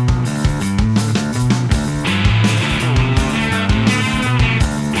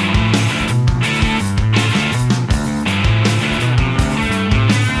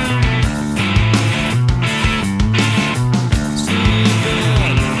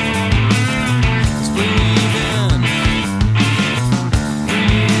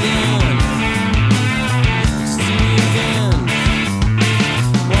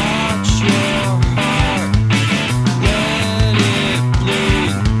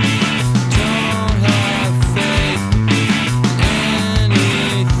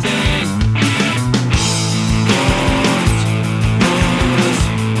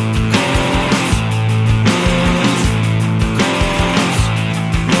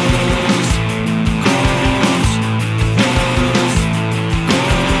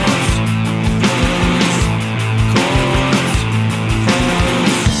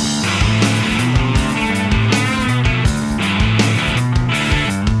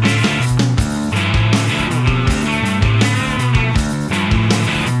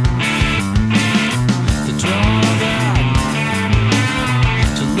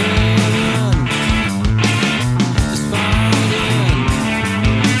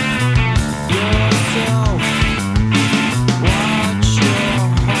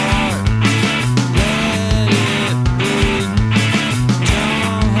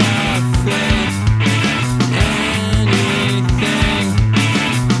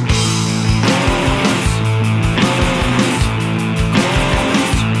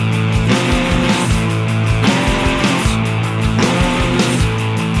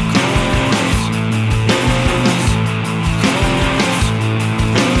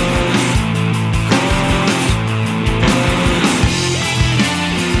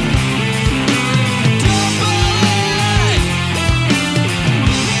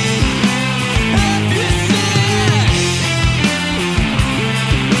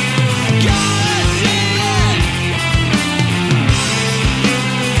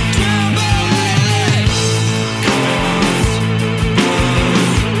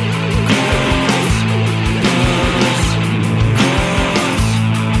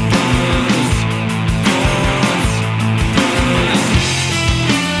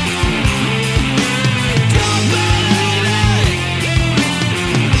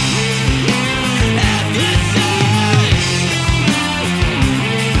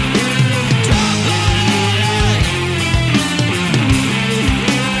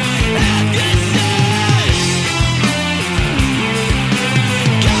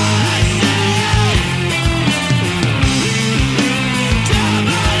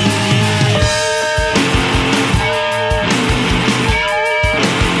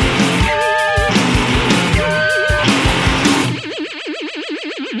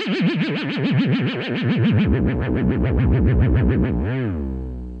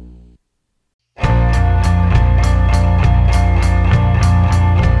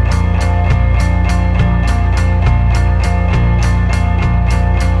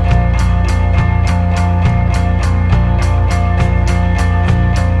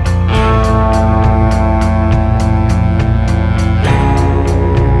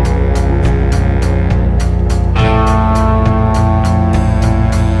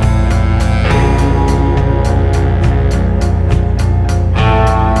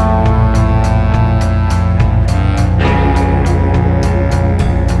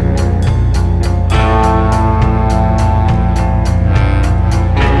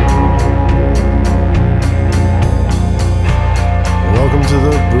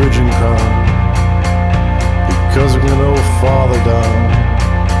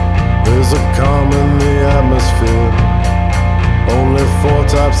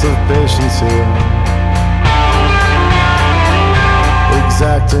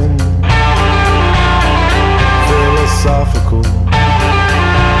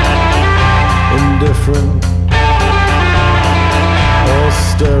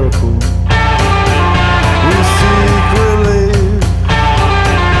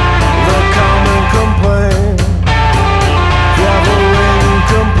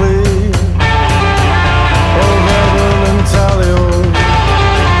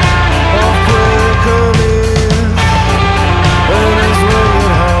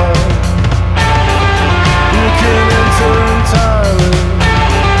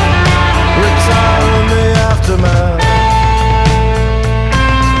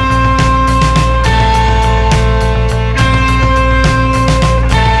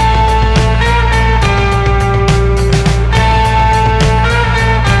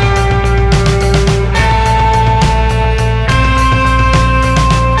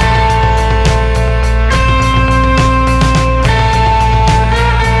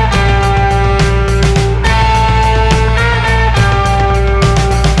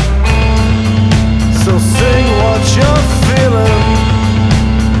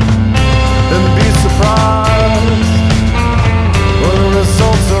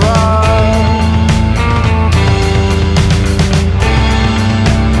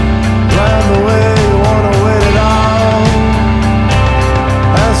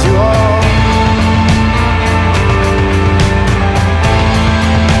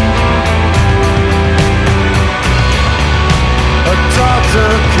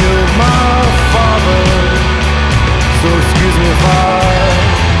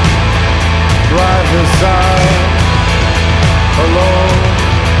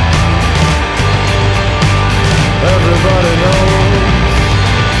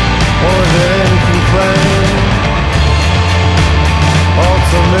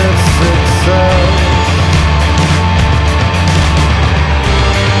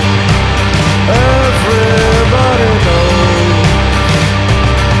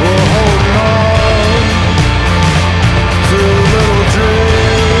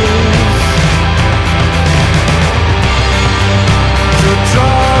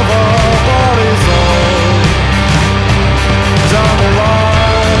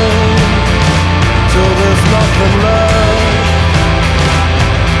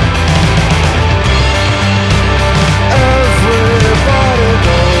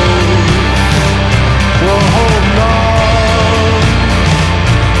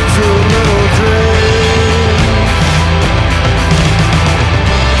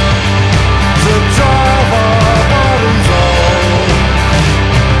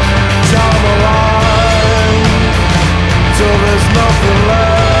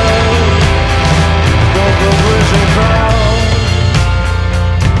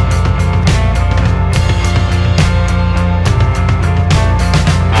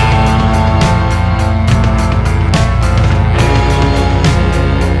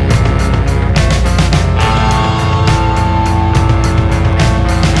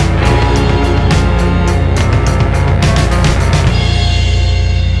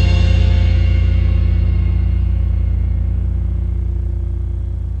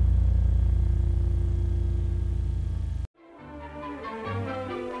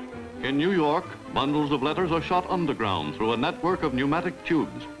 In New York, bundles of letters are shot underground through a network of pneumatic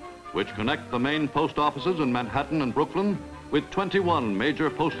tubes, which connect the main post offices in Manhattan and Brooklyn with 21 major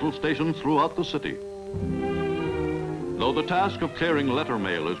postal stations throughout the city. Though the task of clearing letter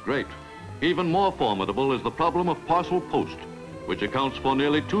mail is great, even more formidable is the problem of parcel post, which accounts for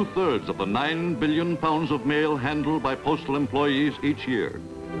nearly 2/3 of the 9 billion pounds of mail handled by postal employees each year.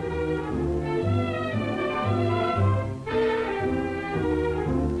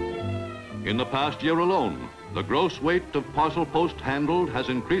 In the past year alone, the gross weight of parcel post handled has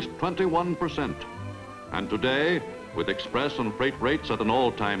increased 21%. And today, with express and freight rates at an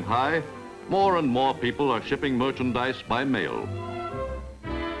all-time high, more and more people are shipping merchandise by mail.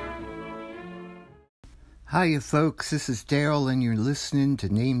 Hiya folks, this is Darell and you're listening to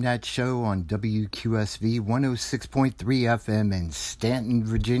Name That Show on WQSV 106.3 FM in Stanton,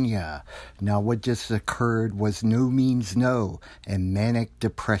 Virginia. Now what just occurred was No Means No and Manic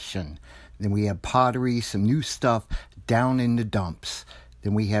Depression. Then we have Pottery, some new stuff, Down in the Dumps.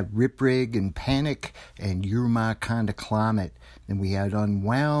 Then we have Rip Rig and Panic and You're My Kinda Climate. Then we had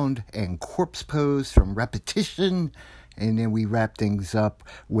Unwound and Corpse Pose from Repetition. And then we wrap things up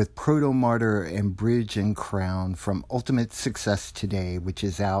with Proto Martyr and Bridge and Crown from Ultimate Success Today, which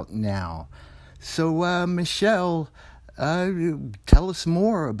is out now. So, Michelle, tell us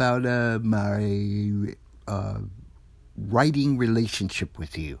more about my writing relationship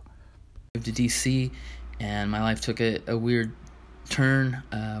with you. I moved to D.C., and my life took a weird turn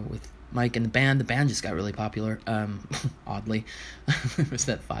with Mike and the band. The band just got really popular, oddly. It was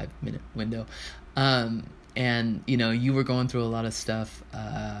that 5-minute window. And, you know, you were going through a lot of stuff.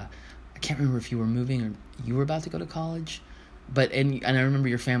 I can't remember if you were moving or you were about to go to college. But and I remember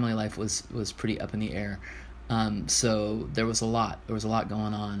your family life was pretty up in the air. So there was a lot. There was a lot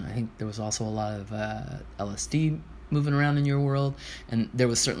going on. I think there was also a lot of LSD moving around in your world. And there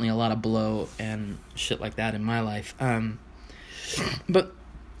was certainly a lot of blow and shit like that in my life. But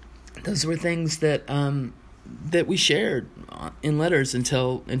those were things that we shared in letters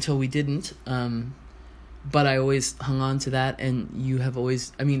until we didn't. But I always hung on to that, and you have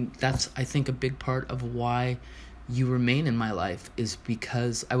always, I mean, that's, I think, a big part of why you remain in my life, is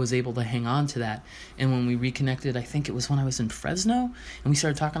because I was able to hang on to that. And when we reconnected, I think it was when I was in Fresno, and we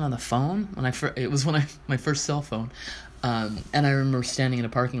started talking on the phone, it was my first cell phone, and I remember standing in a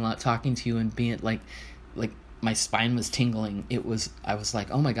parking lot talking to you and being like my spine was tingling. I was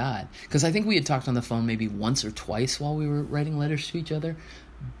like, oh my God, because I think we had talked on the phone maybe once or twice while we were writing letters to each other,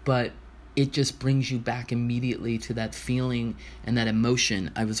 but it just brings you back immediately to that feeling and that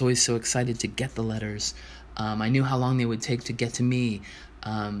emotion. I was always so excited to get the letters. I knew how long they would take to get to me.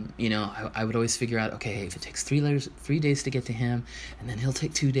 You know, I would always figure out, okay, if it takes 3 days to get to him, and then he'll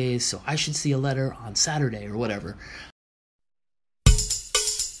take 2 days, so I should see a letter on Saturday or whatever.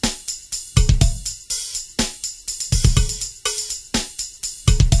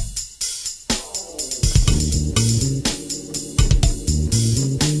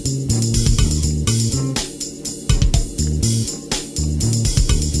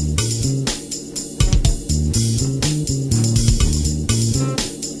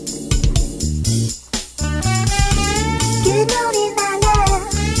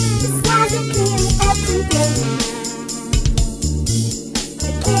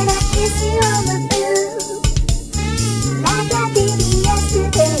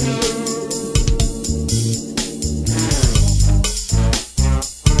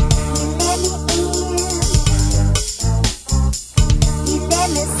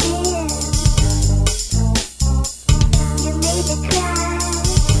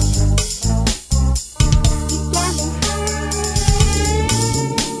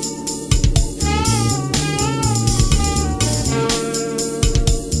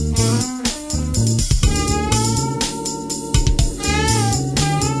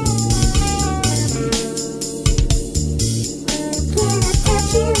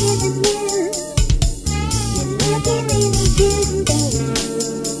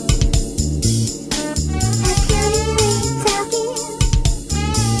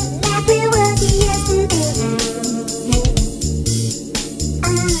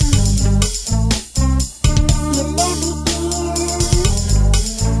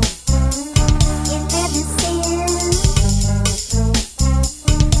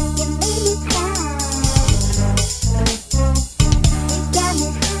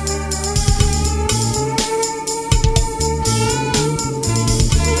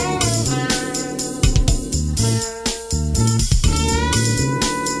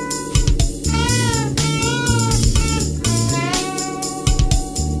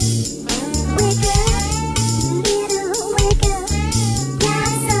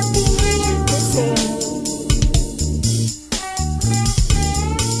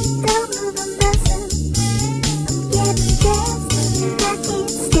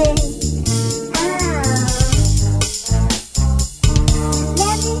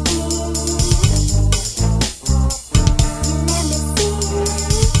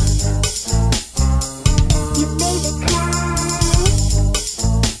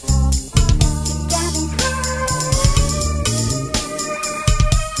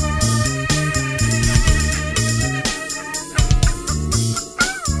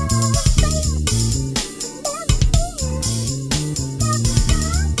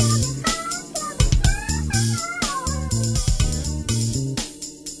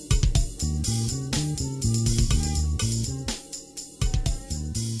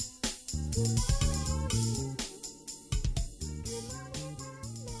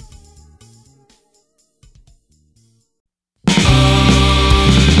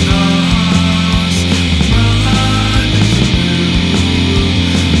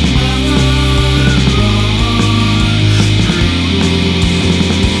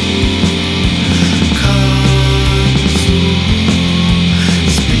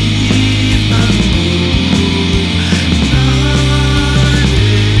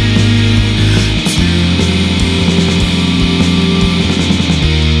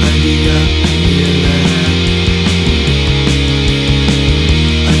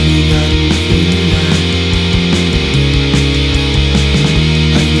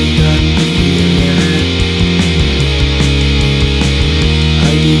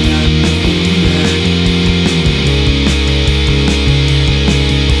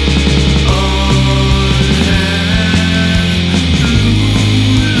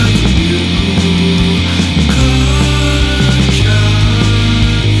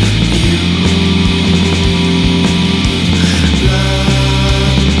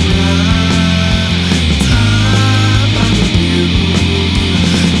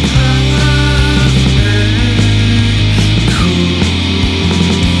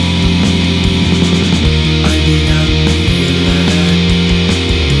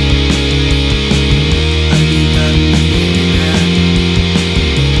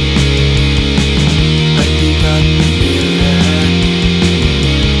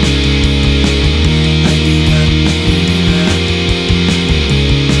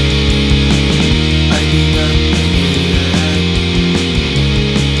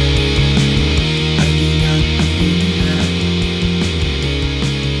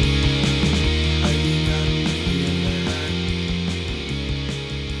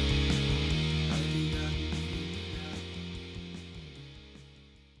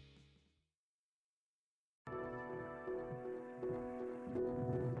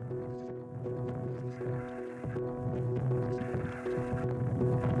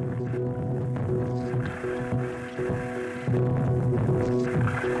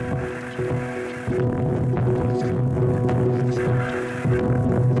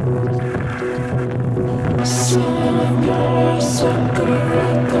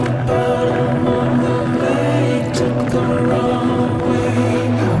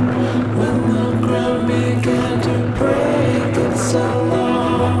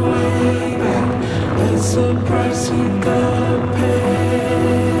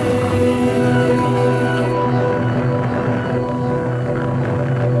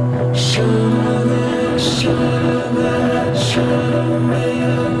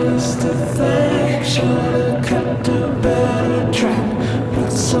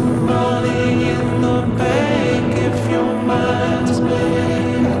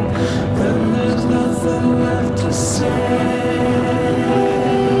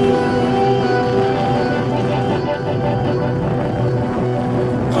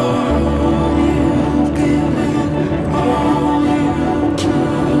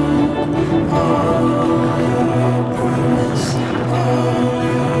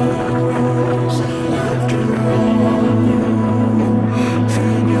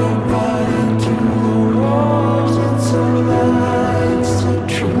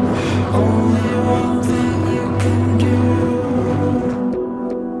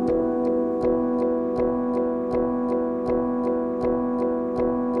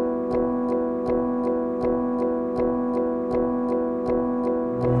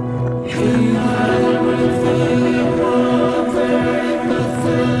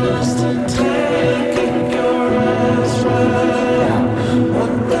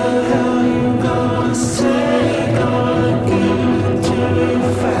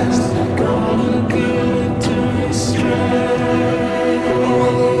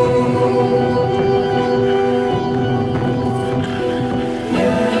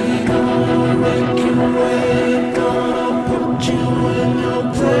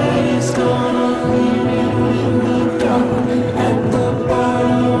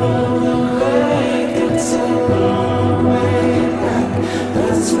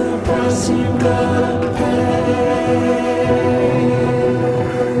 price you gotta pay.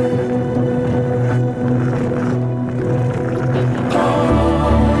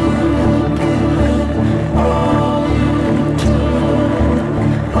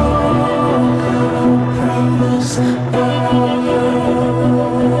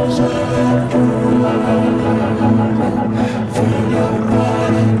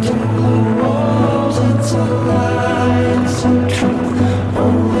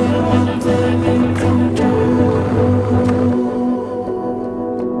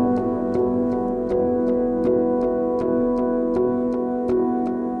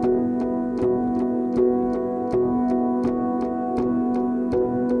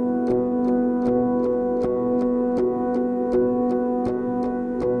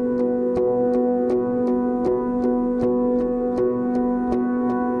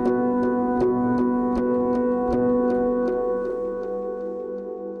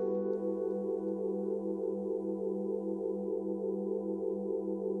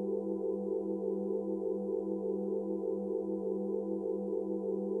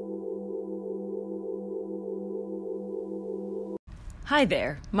 Hi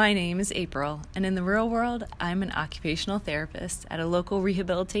there, my name is April, and in the real world, I'm an occupational therapist at a local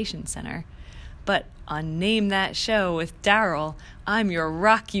rehabilitation center. But on Name That Show with Darell, I'm your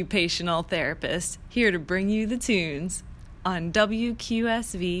roccupational therapist, here to bring you the tunes on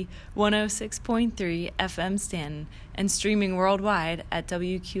WQSV 106.3 FM Stanton and streaming worldwide at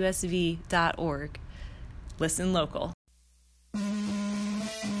WQSV.org. Listen local.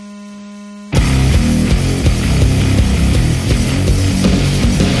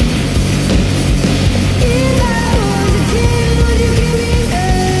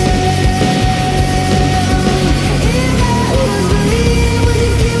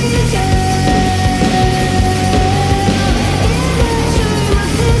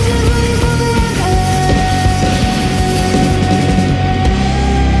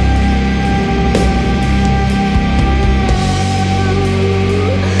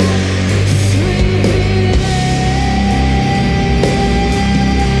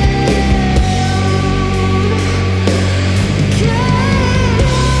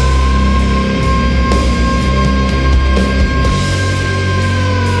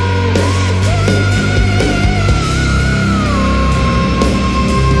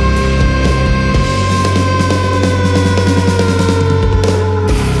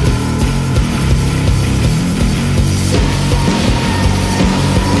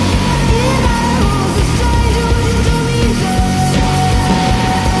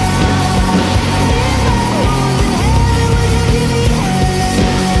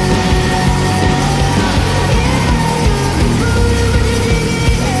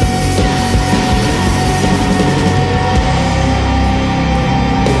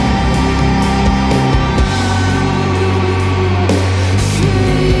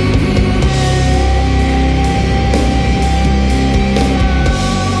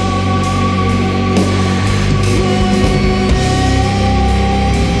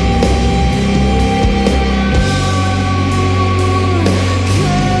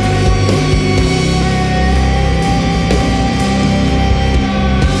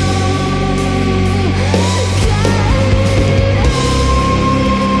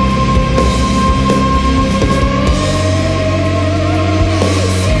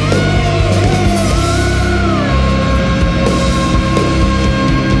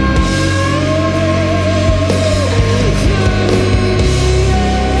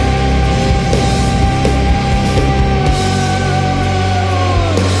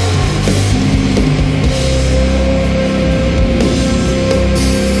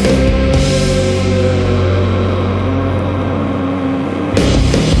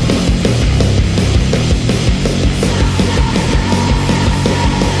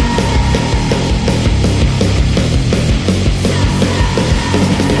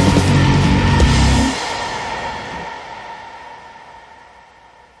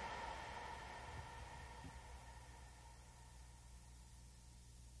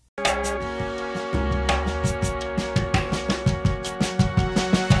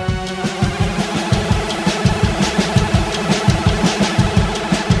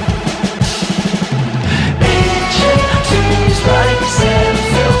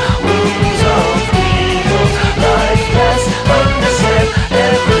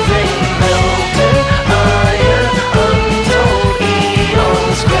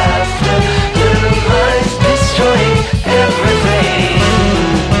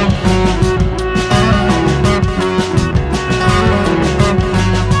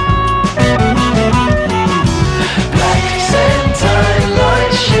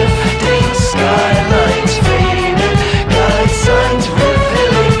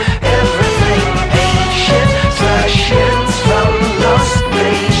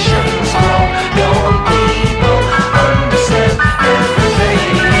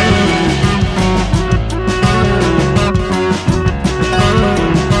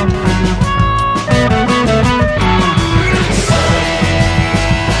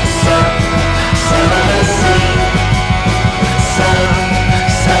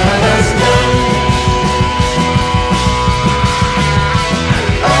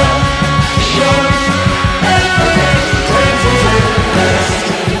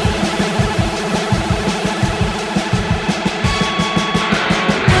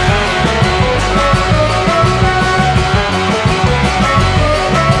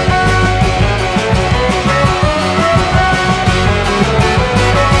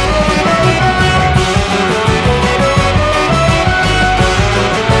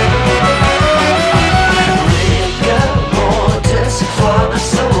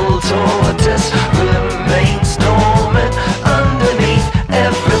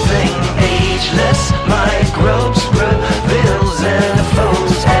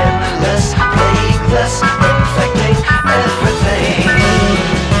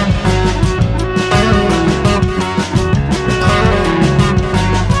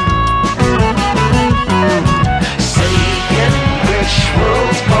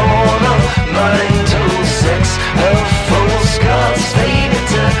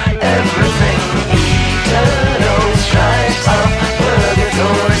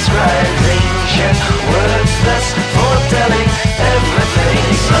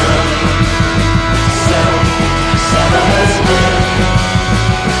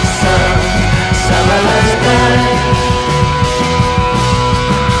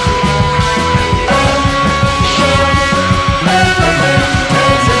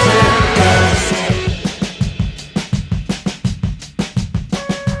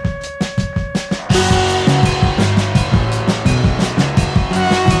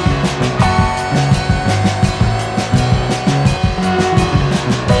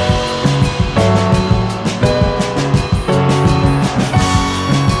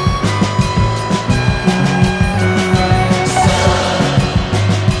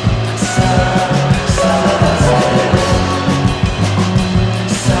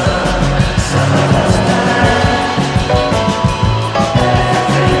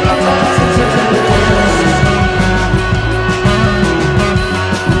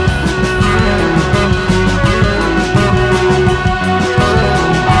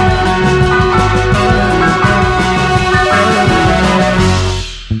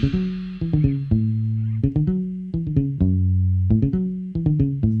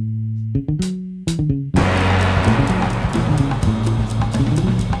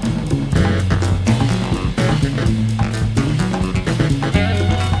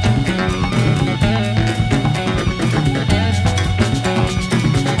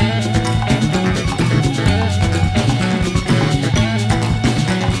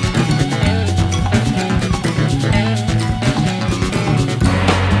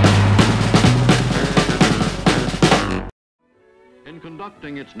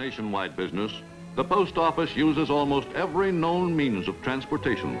 running its nationwide business, the post office uses almost every known means of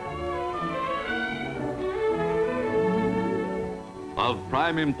transportation. Of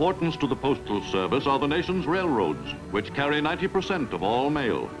prime importance to the Postal Service are the nation's railroads, which carry 90% of all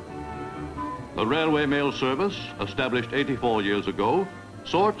mail. The Railway Mail Service, established 84 years ago,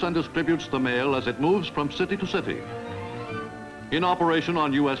 sorts and distributes the mail as it moves from city to city. In operation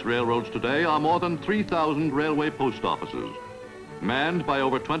on U.S. railroads today are more than 3,000 railway post offices, manned by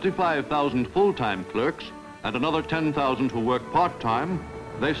over 25,000 full-time clerks and another 10,000 who work part-time.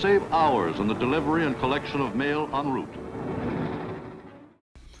 They save hours in the delivery and collection of mail en route.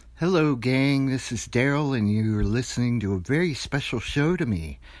 Hello, gang. This is Darell, and you're listening to a very special show to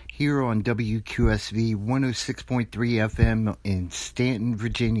me here on WQSV 106.3 FM in Stanton,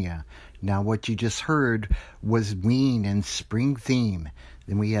 Virginia. Now, what you just heard was Ween and Spring Theme.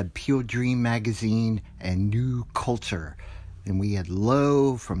 Then we had Pure Dream Magazine and New Culture. Then we had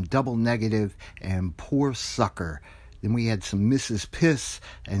Low from Double Negative and Poor Sucker. Then we had some Mrs. Piss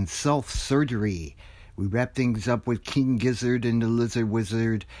and Self Surgery. We wrap things up with King Gizzard and the Lizard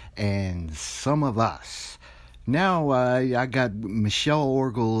Wizard and Some of Us. Now, I got Michelle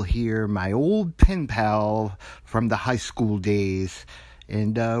Orgill here, my old pen pal from the high school days.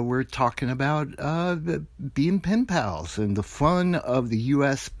 And we're talking about being pen pals and the fun of the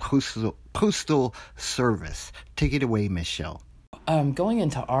U.S. Postal Service. Take it away, Michelle. Going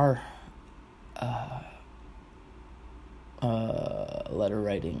into our letter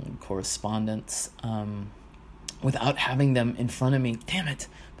writing correspondence without having them in front of me. Damn it.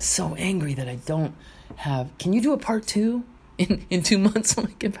 I'm so angry that I don't have... Can you do a part 2 in 2 months when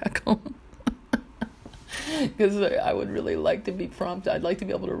I get back home? Because I would really like to be prompted. I'd like to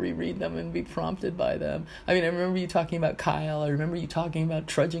be able to reread them and be prompted by them. I mean, I remember you talking about Kyle. I remember you talking about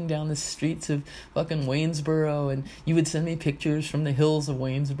trudging down the streets of fucking Waynesboro, and you would send me pictures from the hills of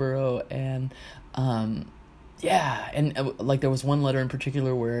Waynesboro, and yeah, and like there was one letter in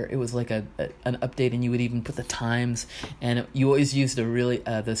particular where it was like an update, and you would even put the times, and you always used a really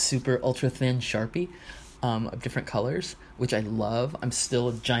the super ultra thin Sharpie of different colors, which I love. I'm still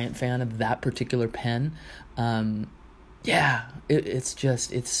a giant fan of that particular pen. Yeah,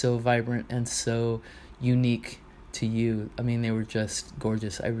 it's so vibrant and so unique to you. I mean, they were just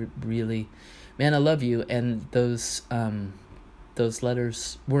gorgeous. I really, man, I love you. And those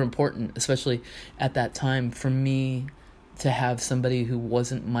letters were important, especially at that time for me, to have somebody who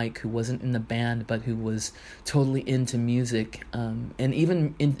wasn't Mike, who wasn't in the band, but who was totally into music, and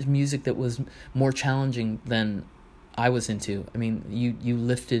even into music that was more challenging than I was into. I mean, you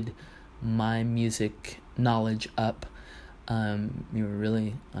lifted my music knowledge up. You were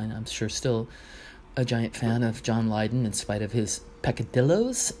really, I'm sure, still a giant fan of John Lydon in spite of his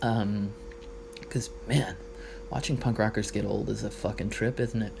peccadillos. Because, man, watching punk rockers get old is a fucking trip,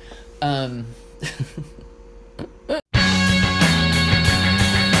 isn't it?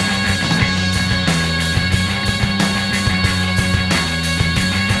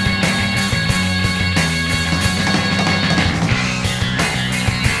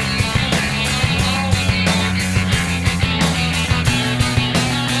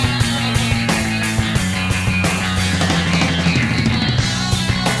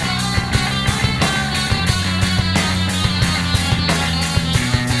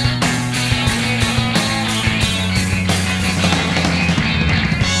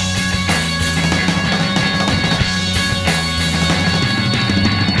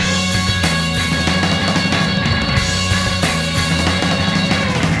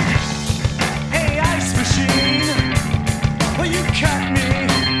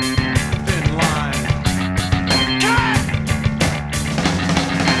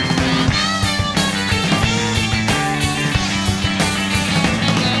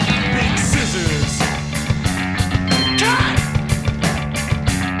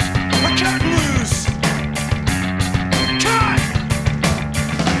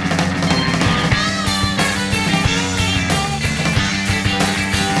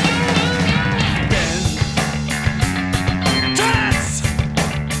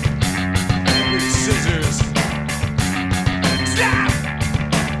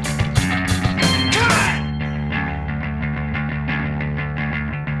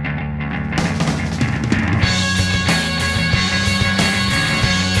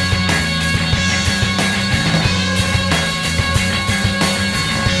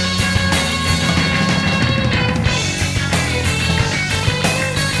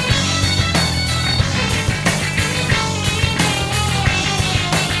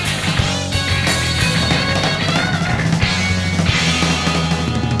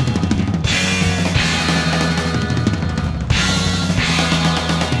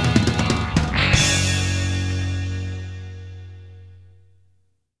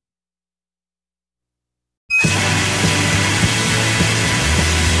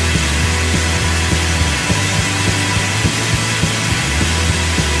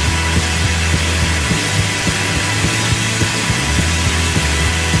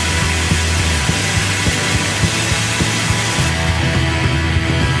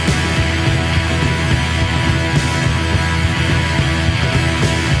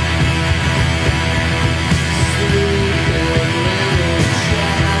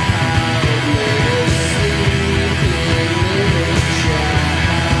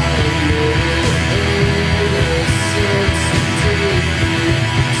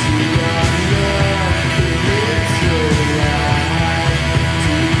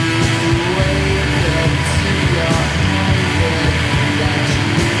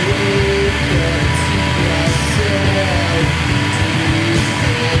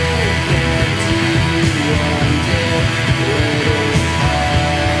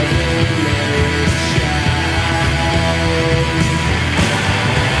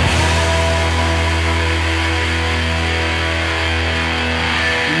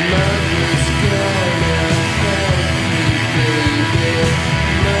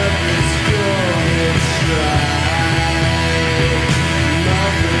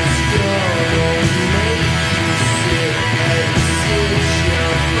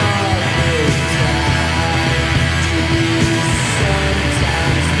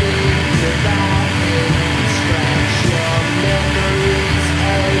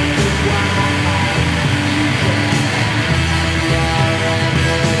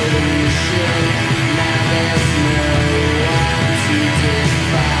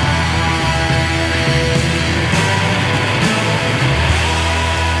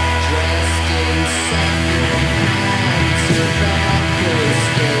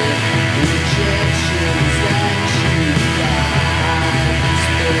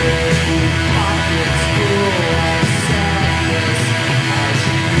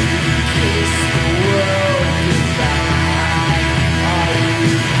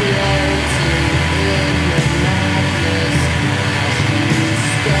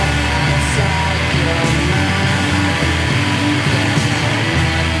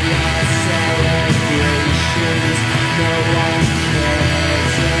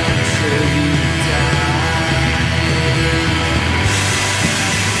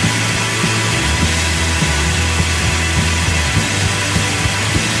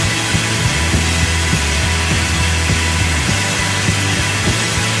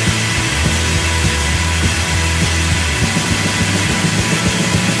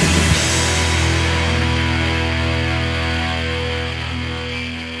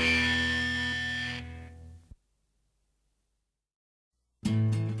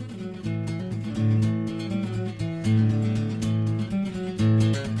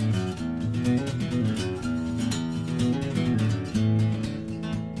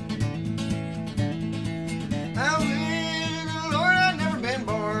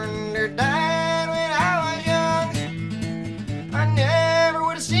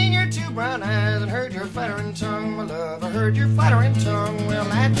 brown eyes and heard your flattering tongue, my love. I heard your flattering tongue. Well,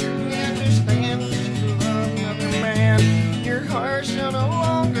 I truly understand that you love another man. Your heart shall no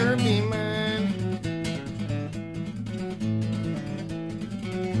longer be mine.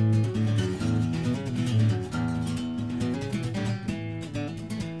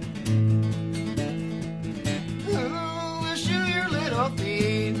 Who will shoe your little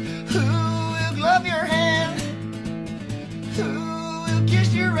feet? Who will glove your hand? Who will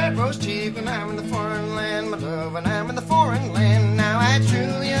kiss your red rose cheek when I'm in the foreign land, my love, when I'm in the foreign land? Now I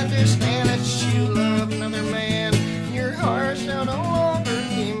truly understand that you love another man. Your heart shall no longer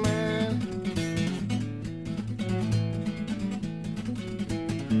be mine.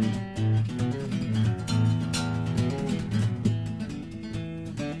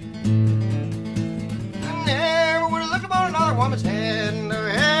 I never would have looked upon another woman's head, and her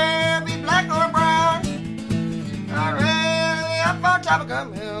hair be black or brown. I ran up on top of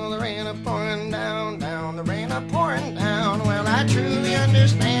Gum Hill, the rain a pouring down, down, the rain a pouring down. Well, I truly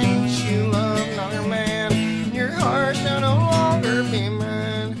understand that you love another man. Your heart shall no longer be mine.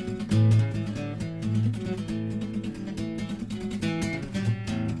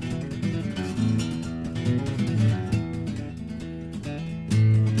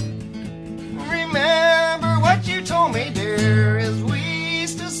 Remember what you told me, dear, as we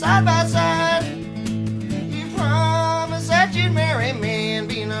stood side by side. You promised that you'd marry me and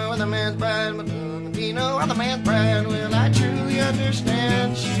be no other man's bride, my love, and be no other man's bride. Well, I truly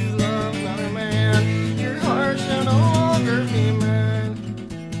understand you love another man. Your heart shall no longer be mine.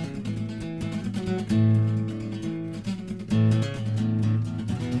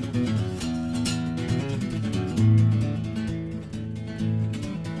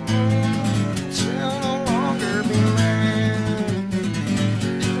 Shall no longer be mine.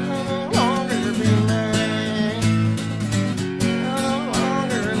 Shall no longer be mine. Shall no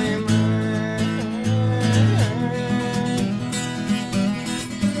longer be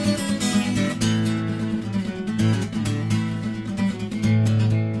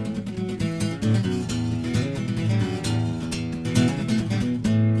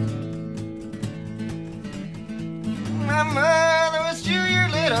My mother would chew your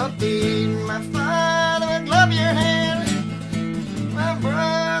little feet. My father would glove your hand. My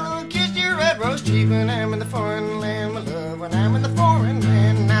brother would kiss your red rose cheek when I'm in the foreign land, my love, when I'm in the foreign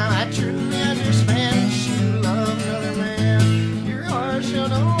land. Now I truly understand that you love another man. Your heart shall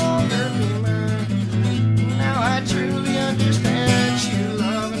no longer be mine. Now I truly understand that you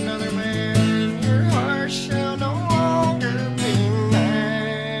love another man. Your heart shall no longer be mine.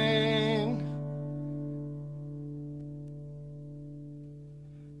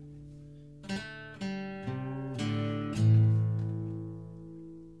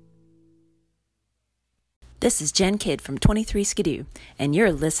 This is Jen Kidd from 23 Skidoo, and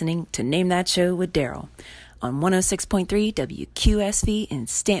you're listening to Name That Show with Darell on 106.3 WQSV in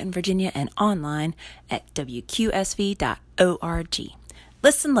Stanton, Virginia, and online at WQSV.org.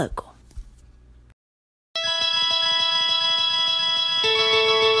 Listen local.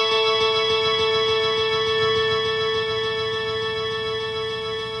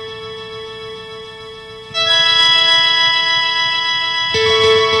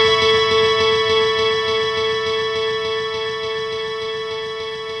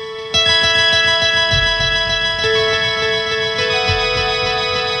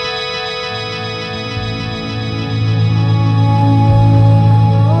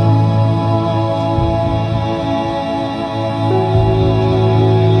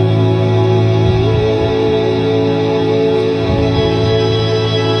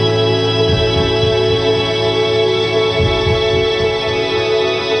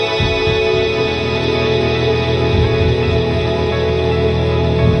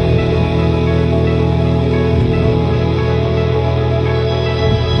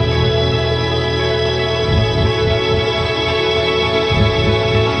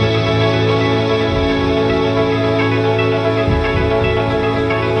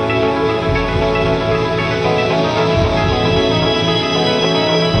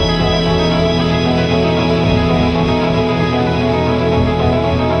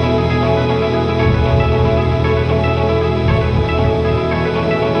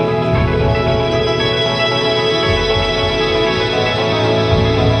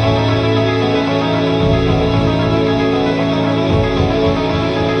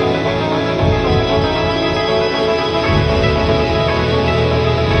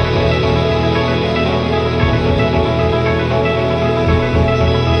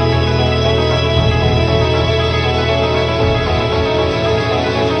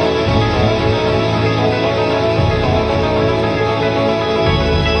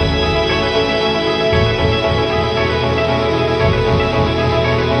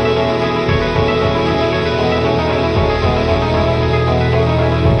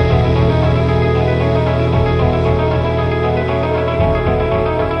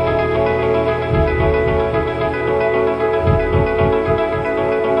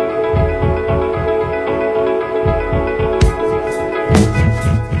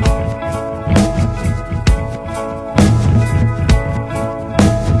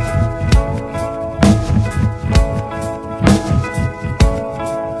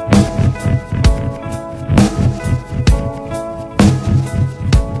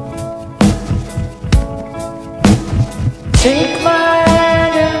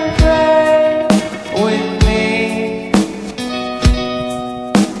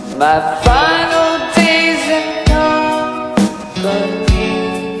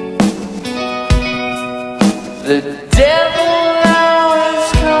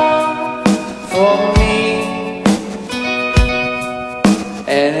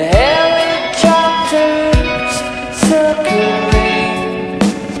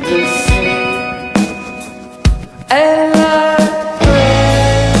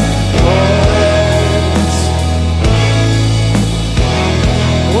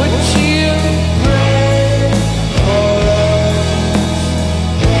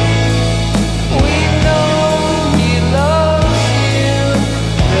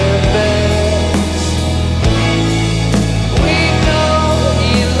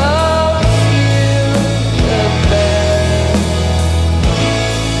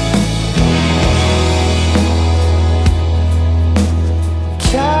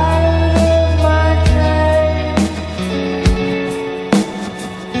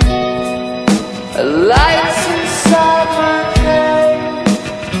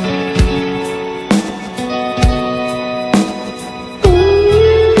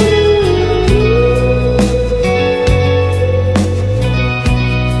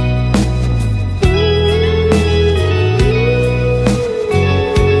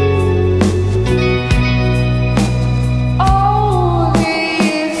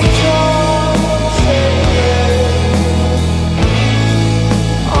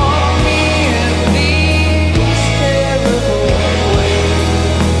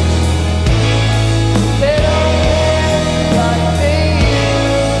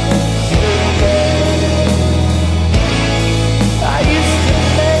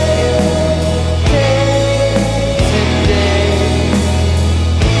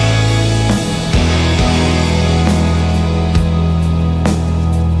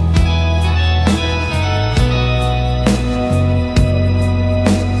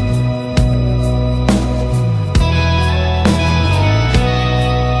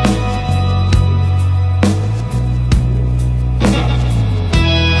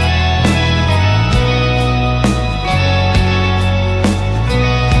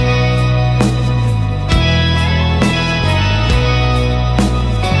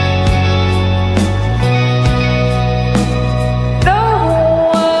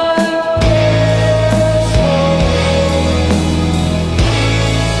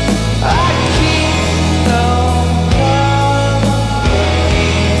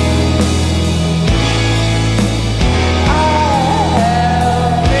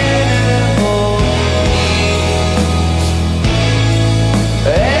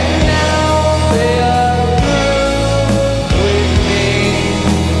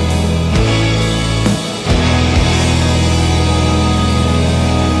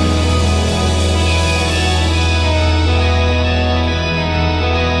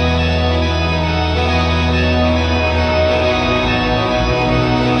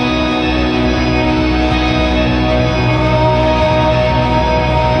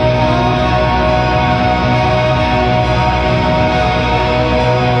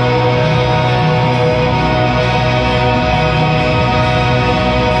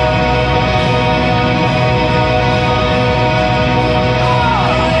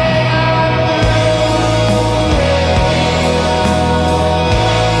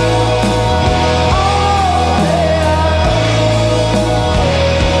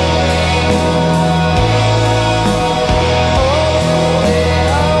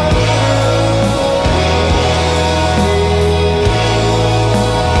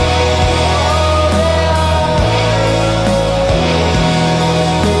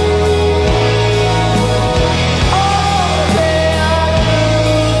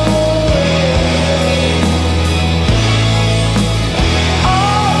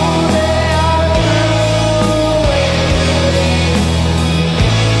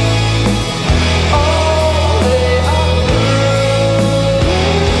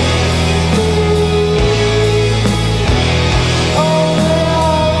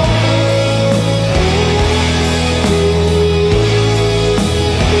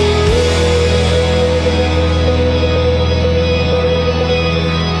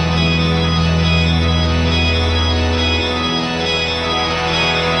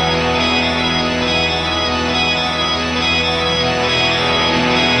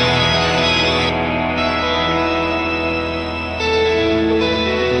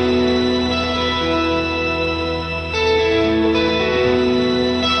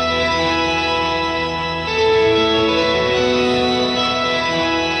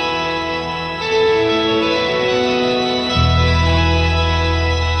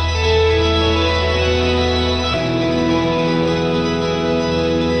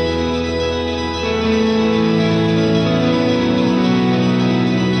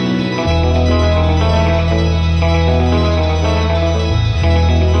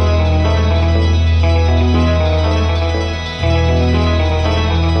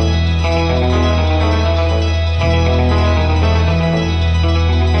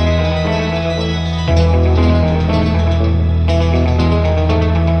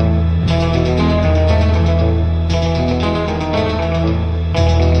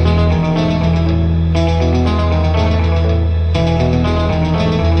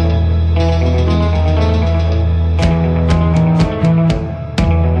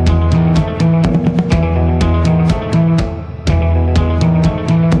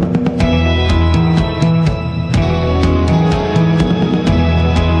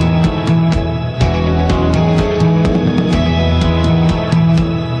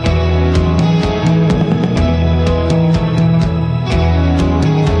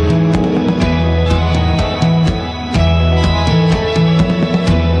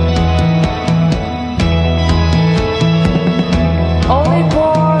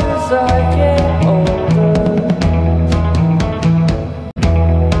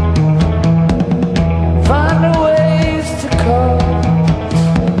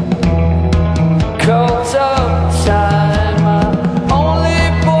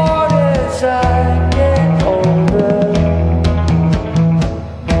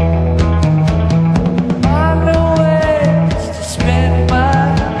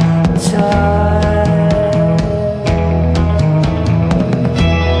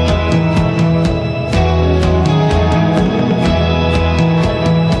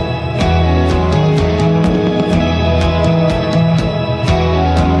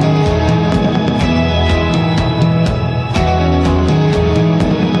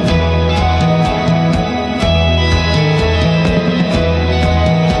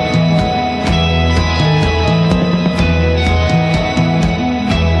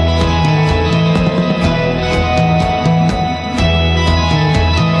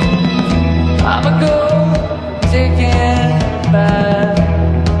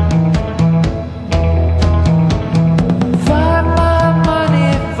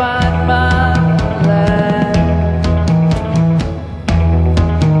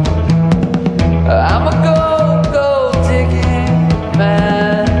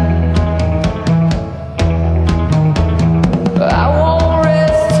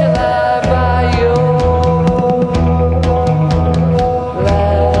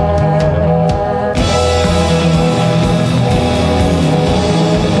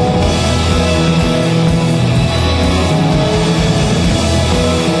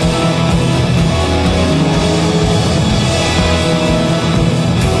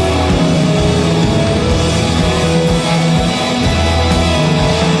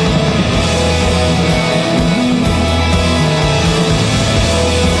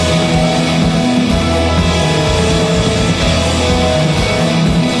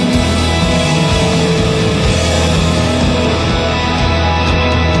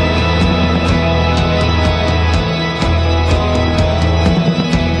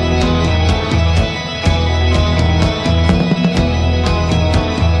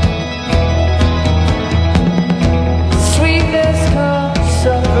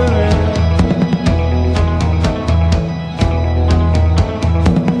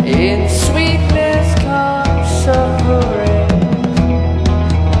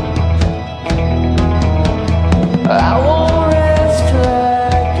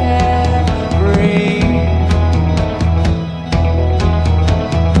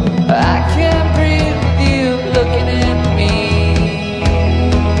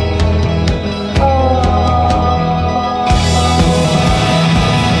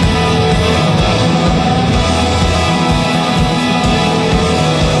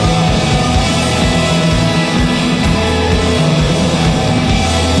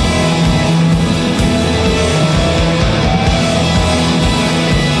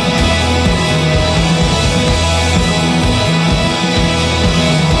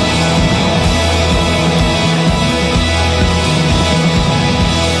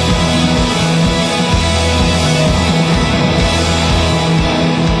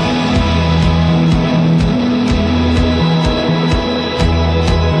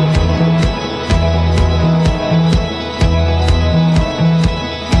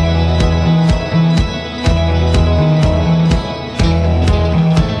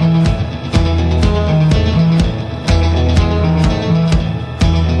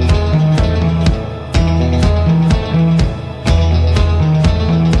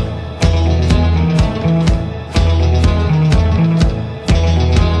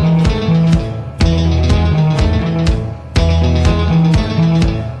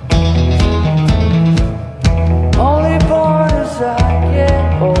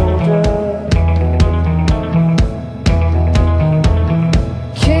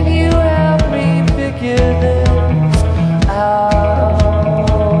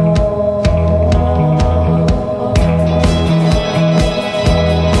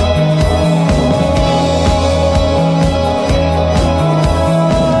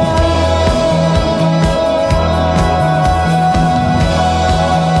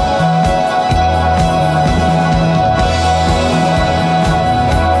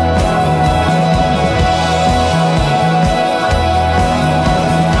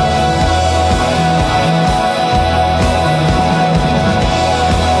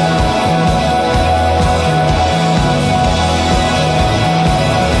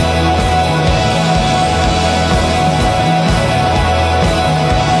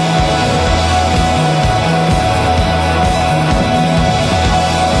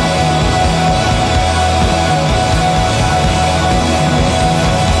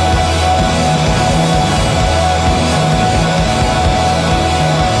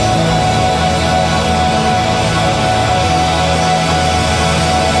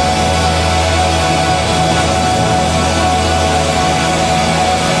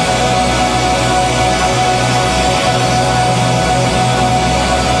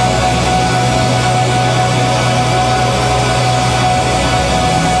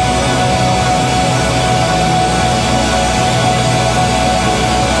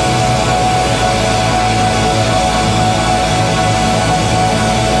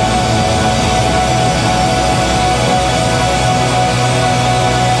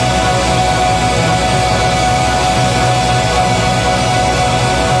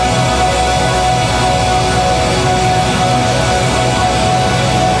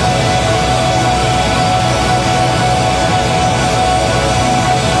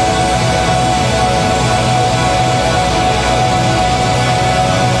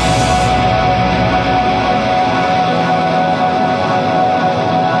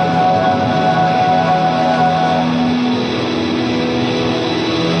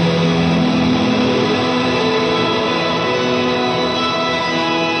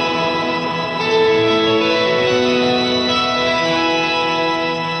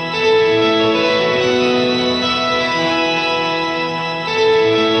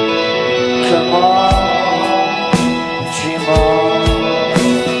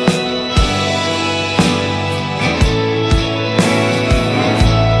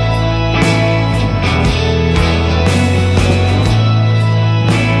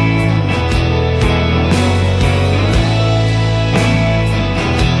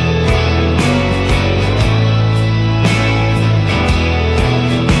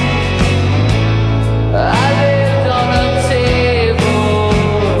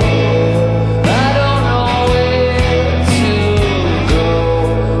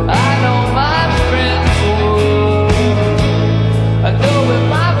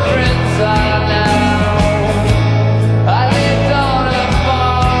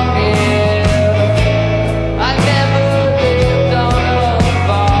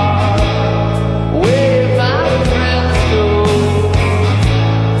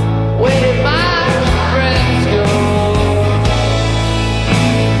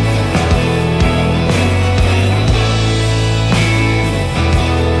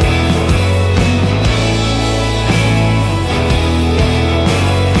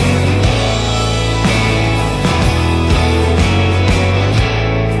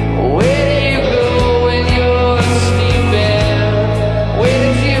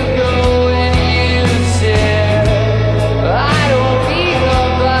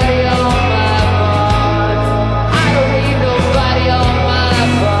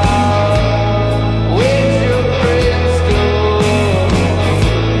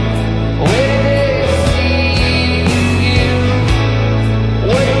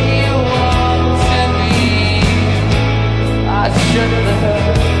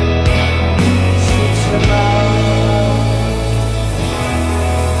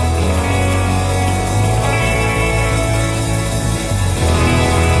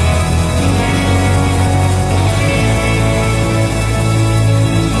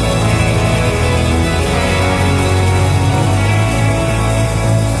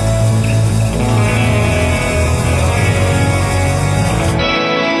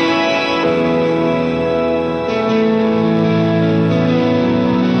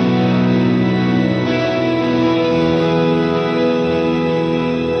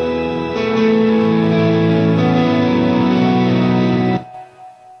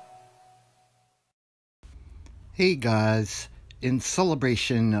 Hey guys, in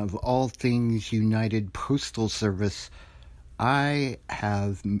celebration of all things United Postal Service, I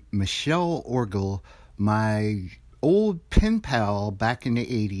have Michelle Orgill, my old pen pal back in the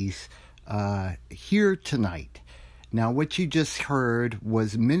 80s, here tonight. Now, what you just heard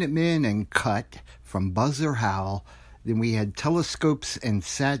was Minutemen and Cut from Buzzer Howl. Then we had Telescopes and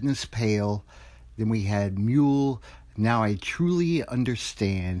Sadness Pale. Then we had Mule, Now I Truly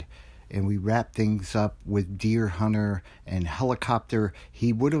Understand. And we wrap things up with Deer Hunter and Helicopter,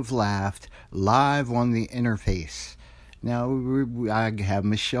 He Would Have Laughed, live on the interface. Now, I have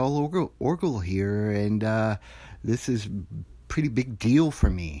Michelle Orgill here, and this is a pretty big deal for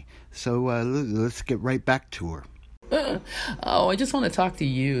me. So let's get right back to her. Oh, I just want to talk to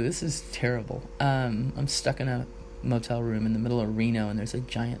you. This is terrible. I'm stuck in a motel room in the middle of Reno, and there's a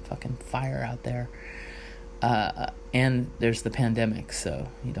giant fucking fire out there. And there's the pandemic, so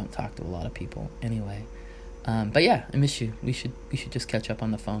you don't talk to a lot of people anyway. But yeah, I miss you. We should just catch up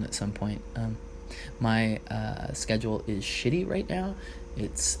on the phone at some point. My schedule is shitty right now.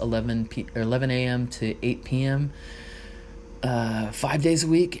 It's 11 a.m. to 8 p.m. 5 days a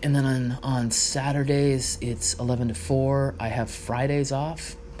week, and then on Saturdays it's 11 to 4. I have Fridays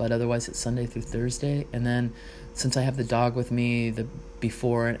off, but otherwise it's Sunday through Thursday. And then since I have the dog with me, the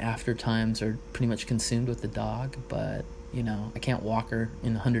before and after times are pretty much consumed with the dog, but you know, I can't walk her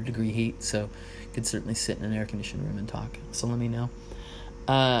in 100-degree heat, so I could certainly sit in an air-conditioned room and talk. So let me know.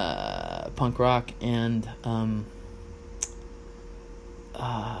 Punk rock and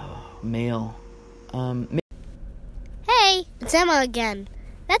mail. Hey, it's Emma again.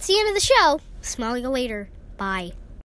 That's the end of the show. Smell you later. Bye.